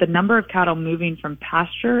says that the number of cattle moving from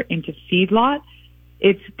pasture into feedlot,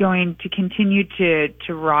 it's going to continue to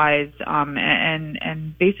rise,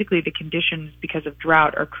 and basically the conditions because of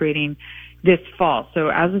drought are creating this fall. So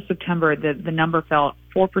as of September, the number fell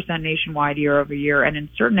 4% nationwide year over year, and in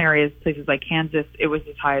certain areas, places like Kansas, it was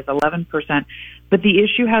as high as 11%. But the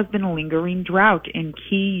issue has been a lingering drought in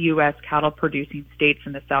key U.S. cattle-producing states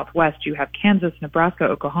in the Southwest. You have Kansas, Nebraska,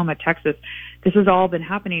 Oklahoma, Texas. This has all been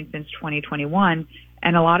happening since 2021,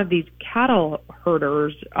 and a lot of these cattle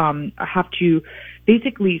herders have to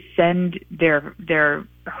basically send their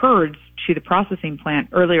herds to the processing plant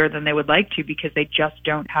earlier than they would like to because they just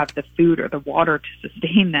don't have the food or the water to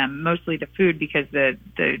sustain them, mostly the food because the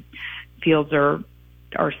fields are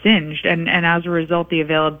singed. And as a result, the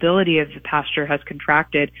availability of the pasture has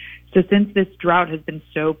contracted. So since this drought has been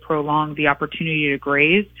so prolonged, the opportunity to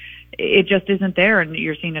graze, it just isn't there, and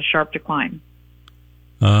you're seeing a sharp decline.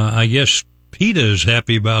 I guess PETA is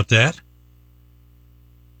happy about that.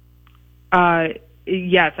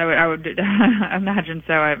 Yes, I would imagine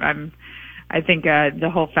so. I think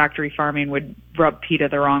the whole factory farming would rub PETA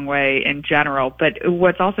the wrong way in general. But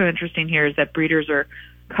what's also interesting here is that breeders are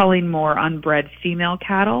culling more unbred female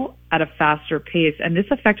cattle at a faster pace, and this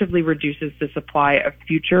effectively reduces the supply of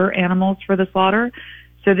future animals for the slaughter.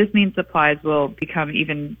 So this means supplies will become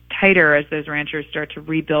even tighter as those ranchers start to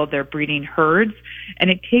rebuild their breeding herds, and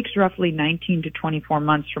it takes roughly 19 to 24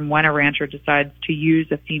 months from when a rancher decides to use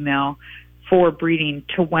a female for breeding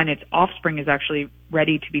to when its offspring is actually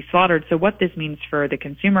ready to be slaughtered. So what this means for the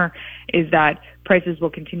consumer is that prices will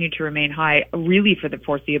continue to remain high really for the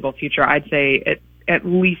foreseeable future. I'd say at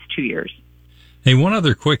least 2 years. Hey, one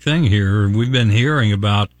other quick thing here. We've been hearing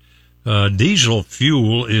about diesel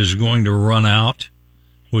fuel is going to run out,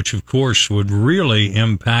 which of course would really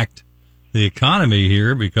impact the economy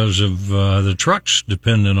here because of the trucks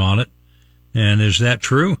dependent on it. And is that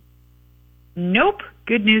true? Nope.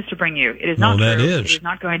 Good news to bring you. It is not true. That is. It is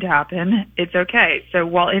not going to happen. It's okay. So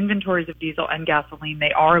while inventories of diesel and gasoline,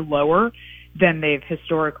 they are lower than they've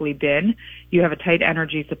historically been, you have a tight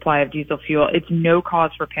energy supply of diesel fuel. It's no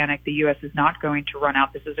cause for panic. The U.S. is not going to run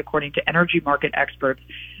out. This is according to energy market experts.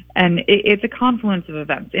 And it's a confluence of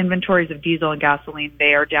events. Inventories of diesel and gasoline,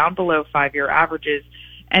 they are down below 5-year averages.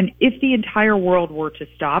 And if the entire world were to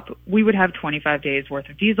stop, we would have 25 days worth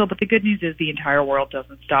of diesel. But the good news is the entire world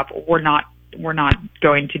doesn't stop. We're not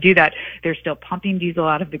going to do that. They're still pumping diesel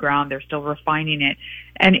out of the ground. They're still refining it.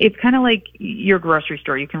 And it's kind of like your grocery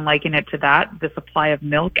store. You can liken it to that, the supply of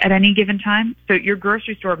milk at any given time. So your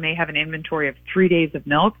grocery store may have an inventory of 3 days of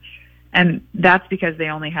milk, and that's because they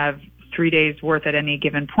only have 3 days worth at any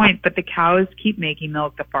given point. But the cows keep making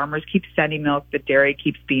milk, the farmers keep sending milk, the dairy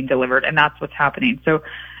keeps being delivered, and that's what's happening. So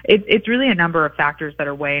it's really a number of factors that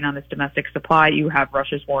are weighing on this domestic supply. You have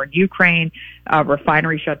Russia's war in Ukraine,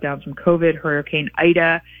 refinery shutdowns from COVID, Hurricane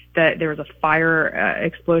Ida, that there was a fire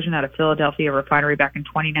explosion at a Philadelphia refinery back in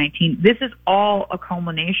 2019. This is all a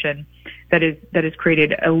culmination that has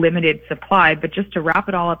created a limited supply. But just to wrap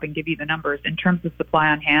it all up and give you the numbers, in terms of supply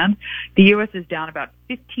on hand, the U.S. is down about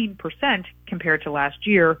 15% compared to last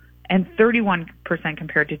year, and 31%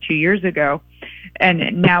 compared to 2 years ago.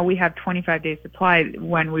 And now we have 25 days supply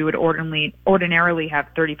when we would ordinarily have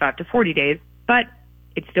 35 to 40 days. But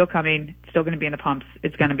it's still coming. It's still going to be in the pumps.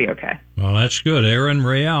 It's going to be okay. Well, that's good. Erin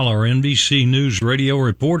Real, our NBC News radio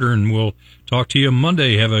reporter, and we'll talk to you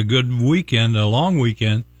Monday. Have a good weekend, a long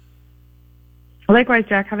weekend. Likewise,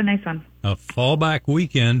 Jack. Have a nice one. A fallback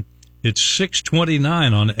weekend. It's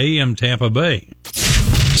 6:29 on AM Tampa Bay.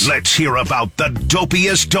 Let's hear about the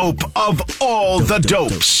dopiest dope of all the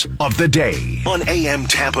dopes of the day on AM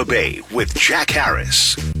Tampa Bay with Jack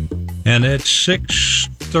Harris. And at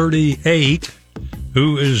 6:38,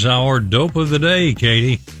 who is our dope of the day,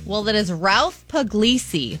 Katie? Well, that is Ralph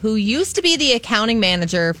Puglisi, who used to be the accounting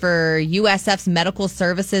manager for USF's Medical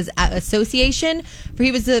Services Association.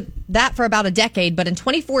 He was that for about a decade, but in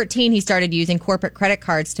 2014, he started using corporate credit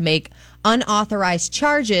cards to make unauthorized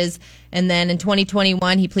charges. And then in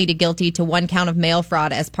 2021, he pleaded guilty to 1 count of mail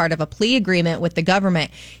fraud as part of a plea agreement with the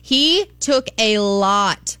government. He took a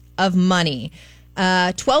lot of money.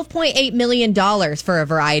 $12.8 million for a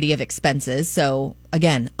variety of expenses. So,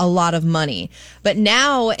 again, a lot of money. But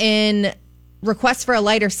now in request for a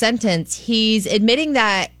lighter sentence, he's admitting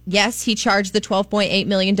that, yes, he charged the $12.8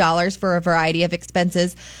 million for a variety of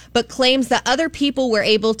expenses, but claims that other people were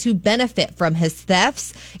able to benefit from his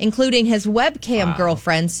thefts, including his webcam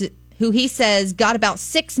girlfriends, who he says got about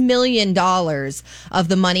 $6 million of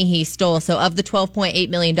the money he stole. So of the $12.8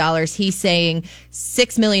 million, he's saying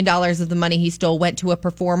 $6 million of the money he stole went to a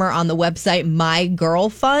performer on the website My Girl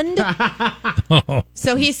Fund.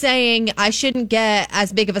 So he's saying I shouldn't get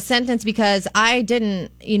as big of a sentence because I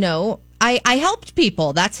didn't, I helped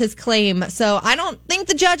people. That's his claim. So I don't think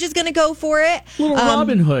the judge is going to go for it. Little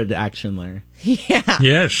Robin Hood action there. Yeah.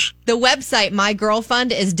 Yes. The website, My Girl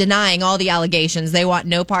Fund, is denying all the allegations. They want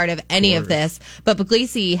no part of any of this. But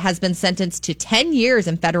Puglisi has been sentenced to 10 years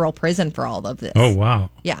in federal prison for all of this. Oh,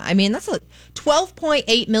 wow. Yeah. I mean, that's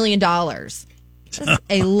 $12.8 million. That's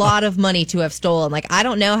a lot of money to have stolen. Like, I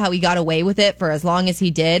don't know how he got away with it for as long as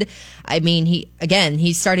he did. I mean,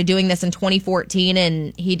 he started doing this in 2014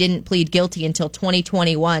 and he didn't plead guilty until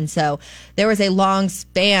 2021. So there was a long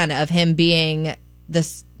span of him being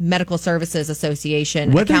this Medical Services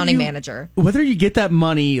Association accounting manager. Whether you get that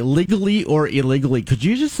money legally or illegally, could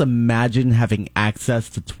you just imagine having access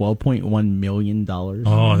to $12.1 million?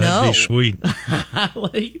 Oh, that'd be sweet.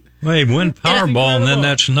 Wait, win Powerball and then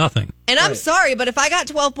that's nothing. And I'm sorry, but if I got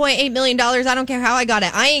 $12.8 million, I don't care how I got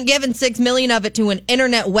it. I ain't giving $6 million of it to an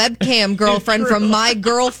internet webcam girlfriend from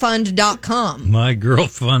mygirlfund.com.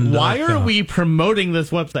 Mygirlfund.com. Why are we promoting this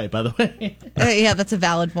website, by the way? Yeah, that's a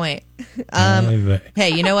valid point. Hey,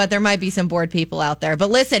 you know what? There might be some bored people out there. But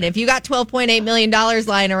listen, if you got $12.8 million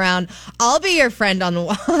lying around, I'll be your friend on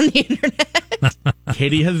the internet.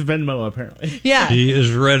 Katie has Venmo, apparently. Yeah. She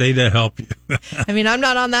is ready to help you. I mean, I'm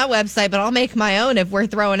not on that website, but I'll make my own if we're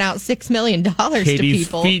throwing out $6 million to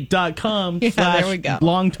people. Katie'sFeet.com there we go.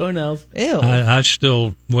 long toenails. Ew. I'm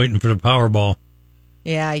still waiting for the Powerball.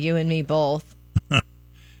 Yeah, you and me both.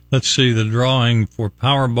 Let's see. The drawing for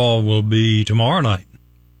Powerball will be tomorrow night.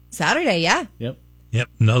 Saturday, yeah. Yep,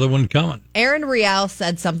 another one coming. Erin Real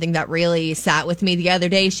said something that really sat with me the other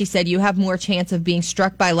day. She said, you have more chance of being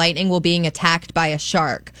struck by lightning while being attacked by a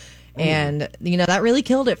shark. And, that really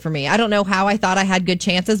killed it for me. I don't know how I thought I had good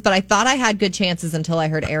chances, but I thought I had good chances until I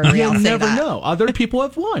heard Erin Real say that. You'll never know. Other people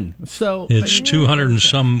have won. So it's 200 and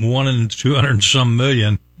some, 1 in 200 and some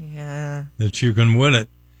million. Yeah. That you can win it.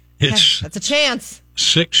 It's that's a chance.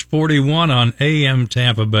 6:41 on AM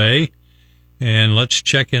Tampa Bay. And let's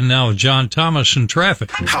check in now with John Thomas in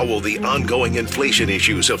traffic. How will the ongoing inflation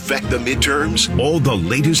issues affect the midterms? All the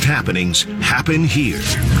latest happenings happen here.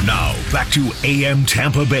 Now, back to AM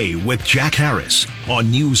Tampa Bay with Jack Harris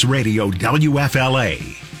on News Radio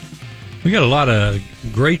WFLA. We got a lot of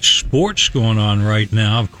great sports going on right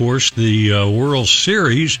now. Of course, the World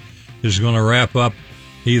Series is going to wrap up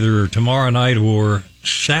either tomorrow night or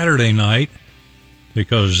Saturday night,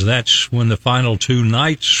 because that's when the final 2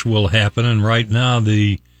 nights will happen. And right now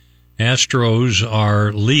the Astros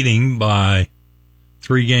are leading by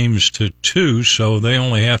 3-2, so they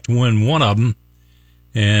only have to win one of them.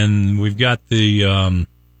 And we've got the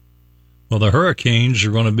Hurricanes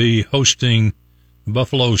are going to be hosting the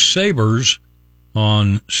Buffalo Sabres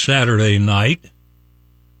on Saturday night.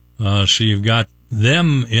 So you've got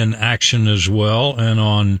them in action as well. And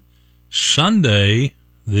on Sunday,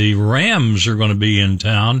 the Rams are going to be in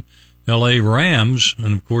town, L.A. Rams,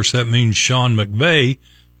 and of course that means Sean McVay,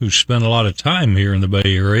 who spent a lot of time here in the Bay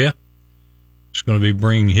Area, is going to be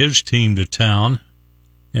bringing his team to town.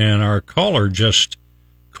 And our caller just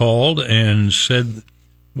called and said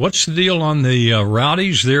What's the deal on the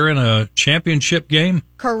Rowdies? They're in a championship game?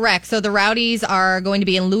 Correct. So the Rowdies are going to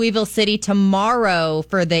be in Louisville City tomorrow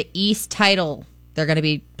for the East title. They're going to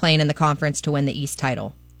be playing in the conference to win the East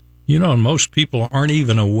title. You know, most people aren't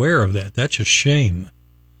even aware of that. That's a shame.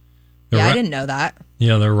 I didn't know that.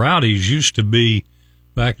 Yeah, the Rowdies used to be,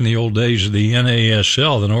 back in the old days of the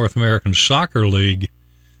NASL, the North American Soccer League,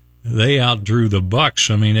 they outdrew the Bucks.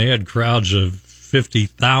 I mean, they had crowds of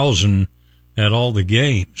 50,000 at all the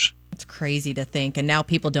games. It's crazy to think. And now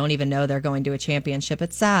people don't even know they're going to a championship.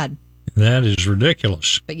 It's sad. That is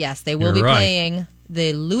ridiculous. But yes, they will be playing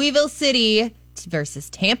the Louisville City versus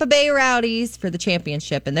Tampa Bay Rowdies for the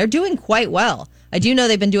championship. And they're doing quite well. I do know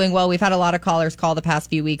they've been doing well. We've had a lot of callers call the past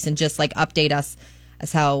few weeks and just update us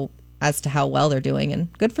as to how well they're doing.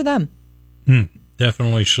 And good for them.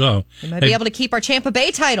 Definitely so. We might be able to keep our Tampa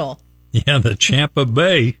Bay title. Yeah, the Tampa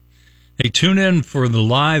Bay. Hey, tune in for the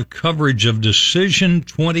live coverage of Decision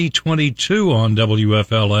 2022 on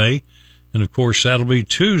WFLA. And, of course, that'll be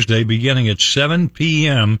Tuesday beginning at 7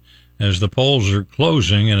 p.m. as the polls are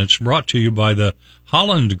closing. And it's brought to you by the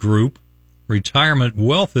Holland Group, Retirement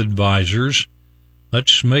Wealth Advisors.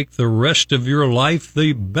 Let's make the rest of your life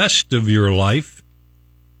the best of your life.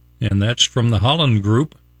 And that's from the Holland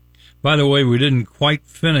Group. By the way, we didn't quite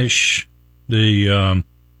finish we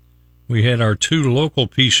had our two local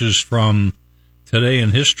pieces from Today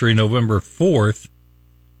in History, November 4th.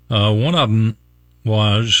 One of them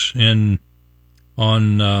was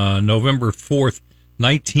on November 4th,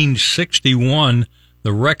 1961,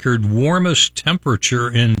 the record warmest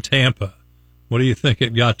temperature in Tampa. What do you think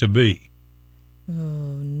it got to be?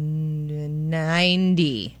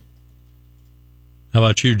 90. How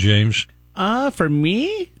about you, James? For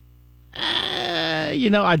me,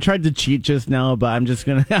 I tried to cheat just now, but I'm just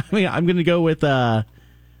gonna. I'm gonna go with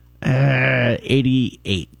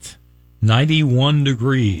 88. 91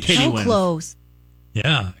 degrees. Katie wins. Close.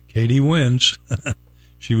 Yeah, Katie wins.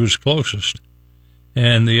 She was closest.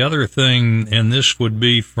 And the other thing, and this would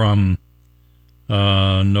be from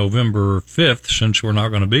November 5th, since we're not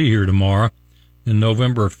going to be here tomorrow. In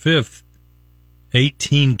November 5th,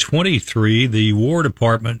 1823, the War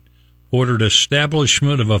Department ordered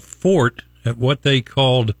establishment of a fort at what they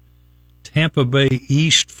called Tampa Bay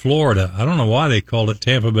East, Florida. I don't know why they called it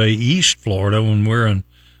Tampa Bay East, Florida when we're in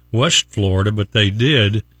West Florida, but they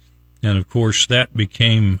did. And, of course, that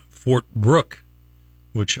became Fort Brooke,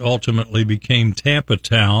 which ultimately became Tampa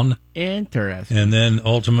Town. Interesting. And then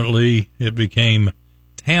ultimately it became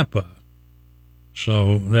Tampa.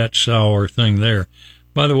 So that's our thing there.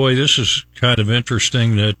 By the way, this is kind of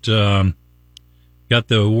interesting that got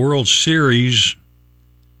the World Series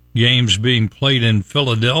games being played in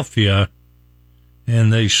Philadelphia,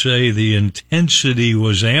 and they say the intensity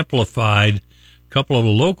was amplified. A couple of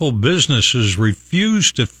local businesses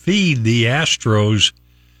refused to feed the Astros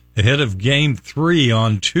ahead of Game 3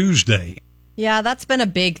 on Tuesday. Yeah, that's been a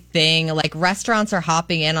big thing. Restaurants are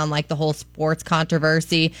hopping in on the whole sports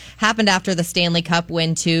controversy. Happened after the Stanley Cup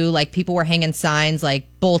win too. People were hanging signs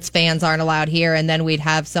Bolts fans aren't allowed here, and then we'd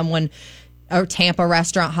have a Tampa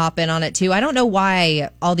restaurant hop in on it too. I don't know why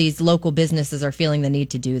all these local businesses are feeling the need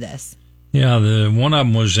to do this. Yeah, one of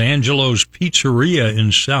them was Angelo's Pizzeria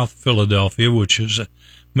in South Philadelphia, which is a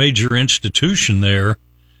major institution there,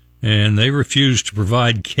 and they refused to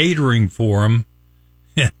provide catering for them.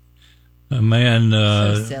 A man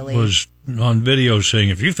was on video saying,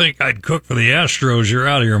 "If you think I'd cook for the Astros, you're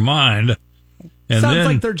out of your mind." And sounds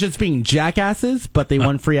like they're just being jackasses, but they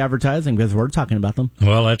want free advertising because we're talking about them.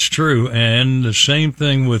 Well, that's true. And the same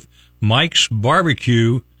thing with Mike's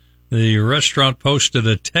Barbecue. The restaurant posted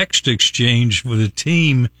a text exchange with a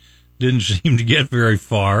team, didn't seem to get very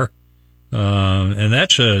far. And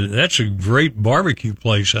that's a great barbecue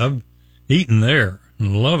place. I've eaten there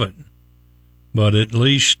and love it. But at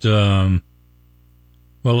least one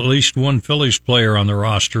Phillies player on the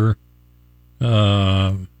roster.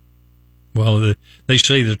 They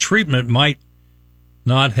say the treatment might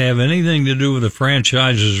not have anything to do with the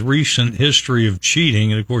franchise's recent history of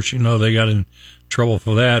cheating. And, of course, they got in trouble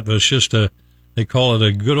for that. But it's just they call it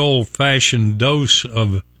a good old-fashioned dose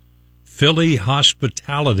of Philly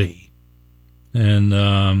hospitality.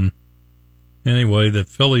 And anyway, the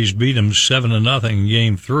Phillies beat them 7-0 in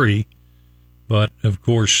Game 3. But, of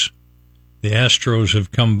course, the Astros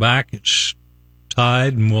have come back. It's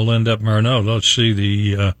tied, and we'll end up, let's see,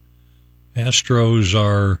 the Astros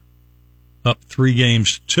are up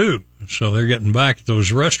 3-2, so they're getting back at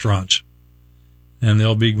those restaurants, and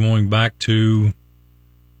they'll be going back to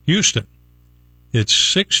Houston. It's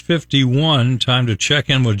 6:51, time to check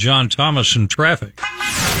in with John Thomas in traffic.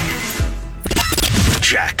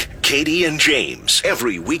 Jack, Katie and James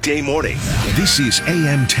every weekday morning. This is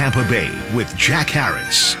AM Tampa Bay with Jack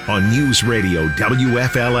Harris on News Radio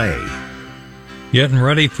WFLA. Getting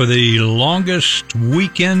ready for the longest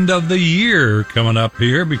weekend of the year coming up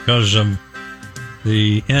here because of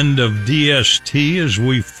the end of DST as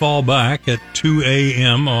we fall back at 2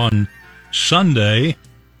 a.m. on Sunday.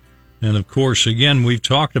 And, of course, again, we've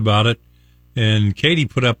talked about it. And Katie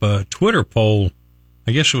put up a Twitter poll.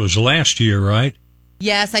 I guess it was last year, right?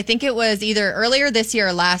 Yes, I think it was either earlier this year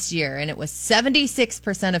or last year. And it was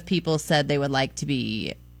 76% of people said they would like to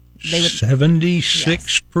be...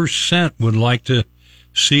 76% would like to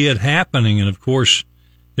see it happening. And, of course,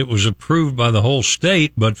 it was approved by the whole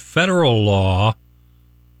state, but federal law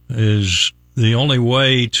is the only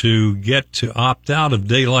way to get to opt out of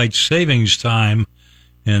daylight savings time.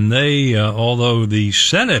 And they, although the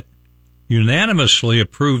Senate unanimously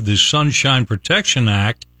approved the Sunshine Protection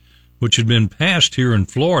Act, which had been passed here in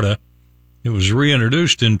Florida, it was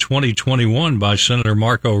reintroduced in 2021 by Senator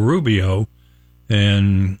Marco Rubio,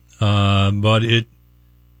 and but it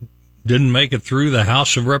didn't make it through the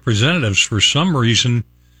House of Representatives. For some reason,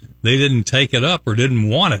 they didn't take it up or didn't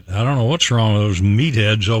want it. I don't know what's wrong with those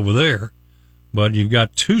meatheads over there. But you've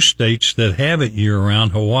got two states that have it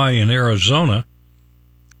year-round, Hawaii and Arizona,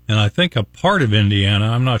 and I think a part of Indiana.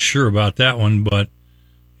 I'm not sure about that one, but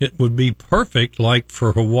it would be perfect, like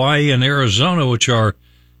for Hawaii and Arizona, which are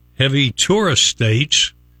heavy tourist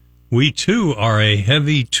states. We, too, are a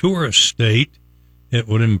heavy tourist state. It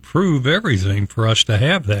would improve everything for us to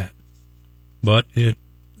have that. But it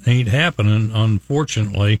ain't happening,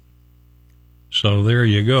 unfortunately. So there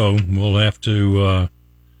you go. We'll have to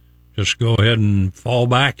just go ahead and fall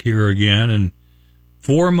back here again. In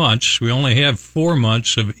 4 months, we only have 4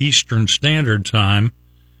 months of Eastern Standard Time,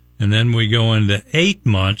 and then we go into 8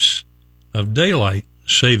 months of daylight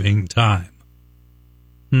saving time.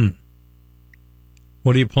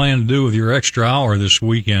 What do you plan to do with your extra hour this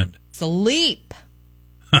weekend? Sleep.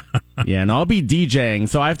 Yeah, and I'll be DJing,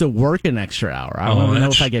 so I have to work an extra hour. I don't even know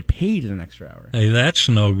if I get paid an extra hour. Hey, that's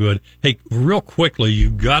no good. Hey, real quickly,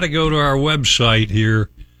 you've got to go to our website here,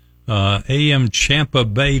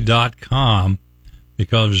 amchampabay.com,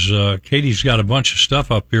 because Katie's got a bunch of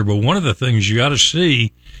stuff up here. But one of the things you got to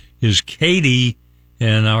see is Katie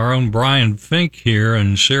and our own Brian Fink here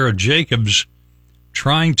and Sarah Jacobs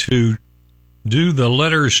trying to do the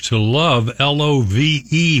letters to love,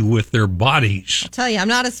 L-O-V-E, with their bodies. I'll tell you, I'm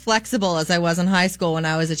not as flexible as I was in high school when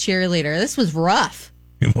I was a cheerleader. This was rough.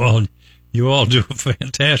 Well, you all do a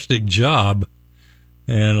fantastic job.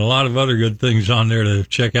 And a lot of other good things on there to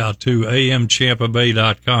check out, too,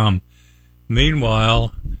 amchampabay.com.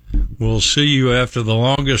 Meanwhile, we'll see you after the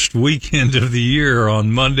longest weekend of the year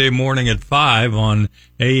on Monday morning at 5 on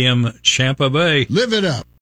AM Champa Bay. Live it up.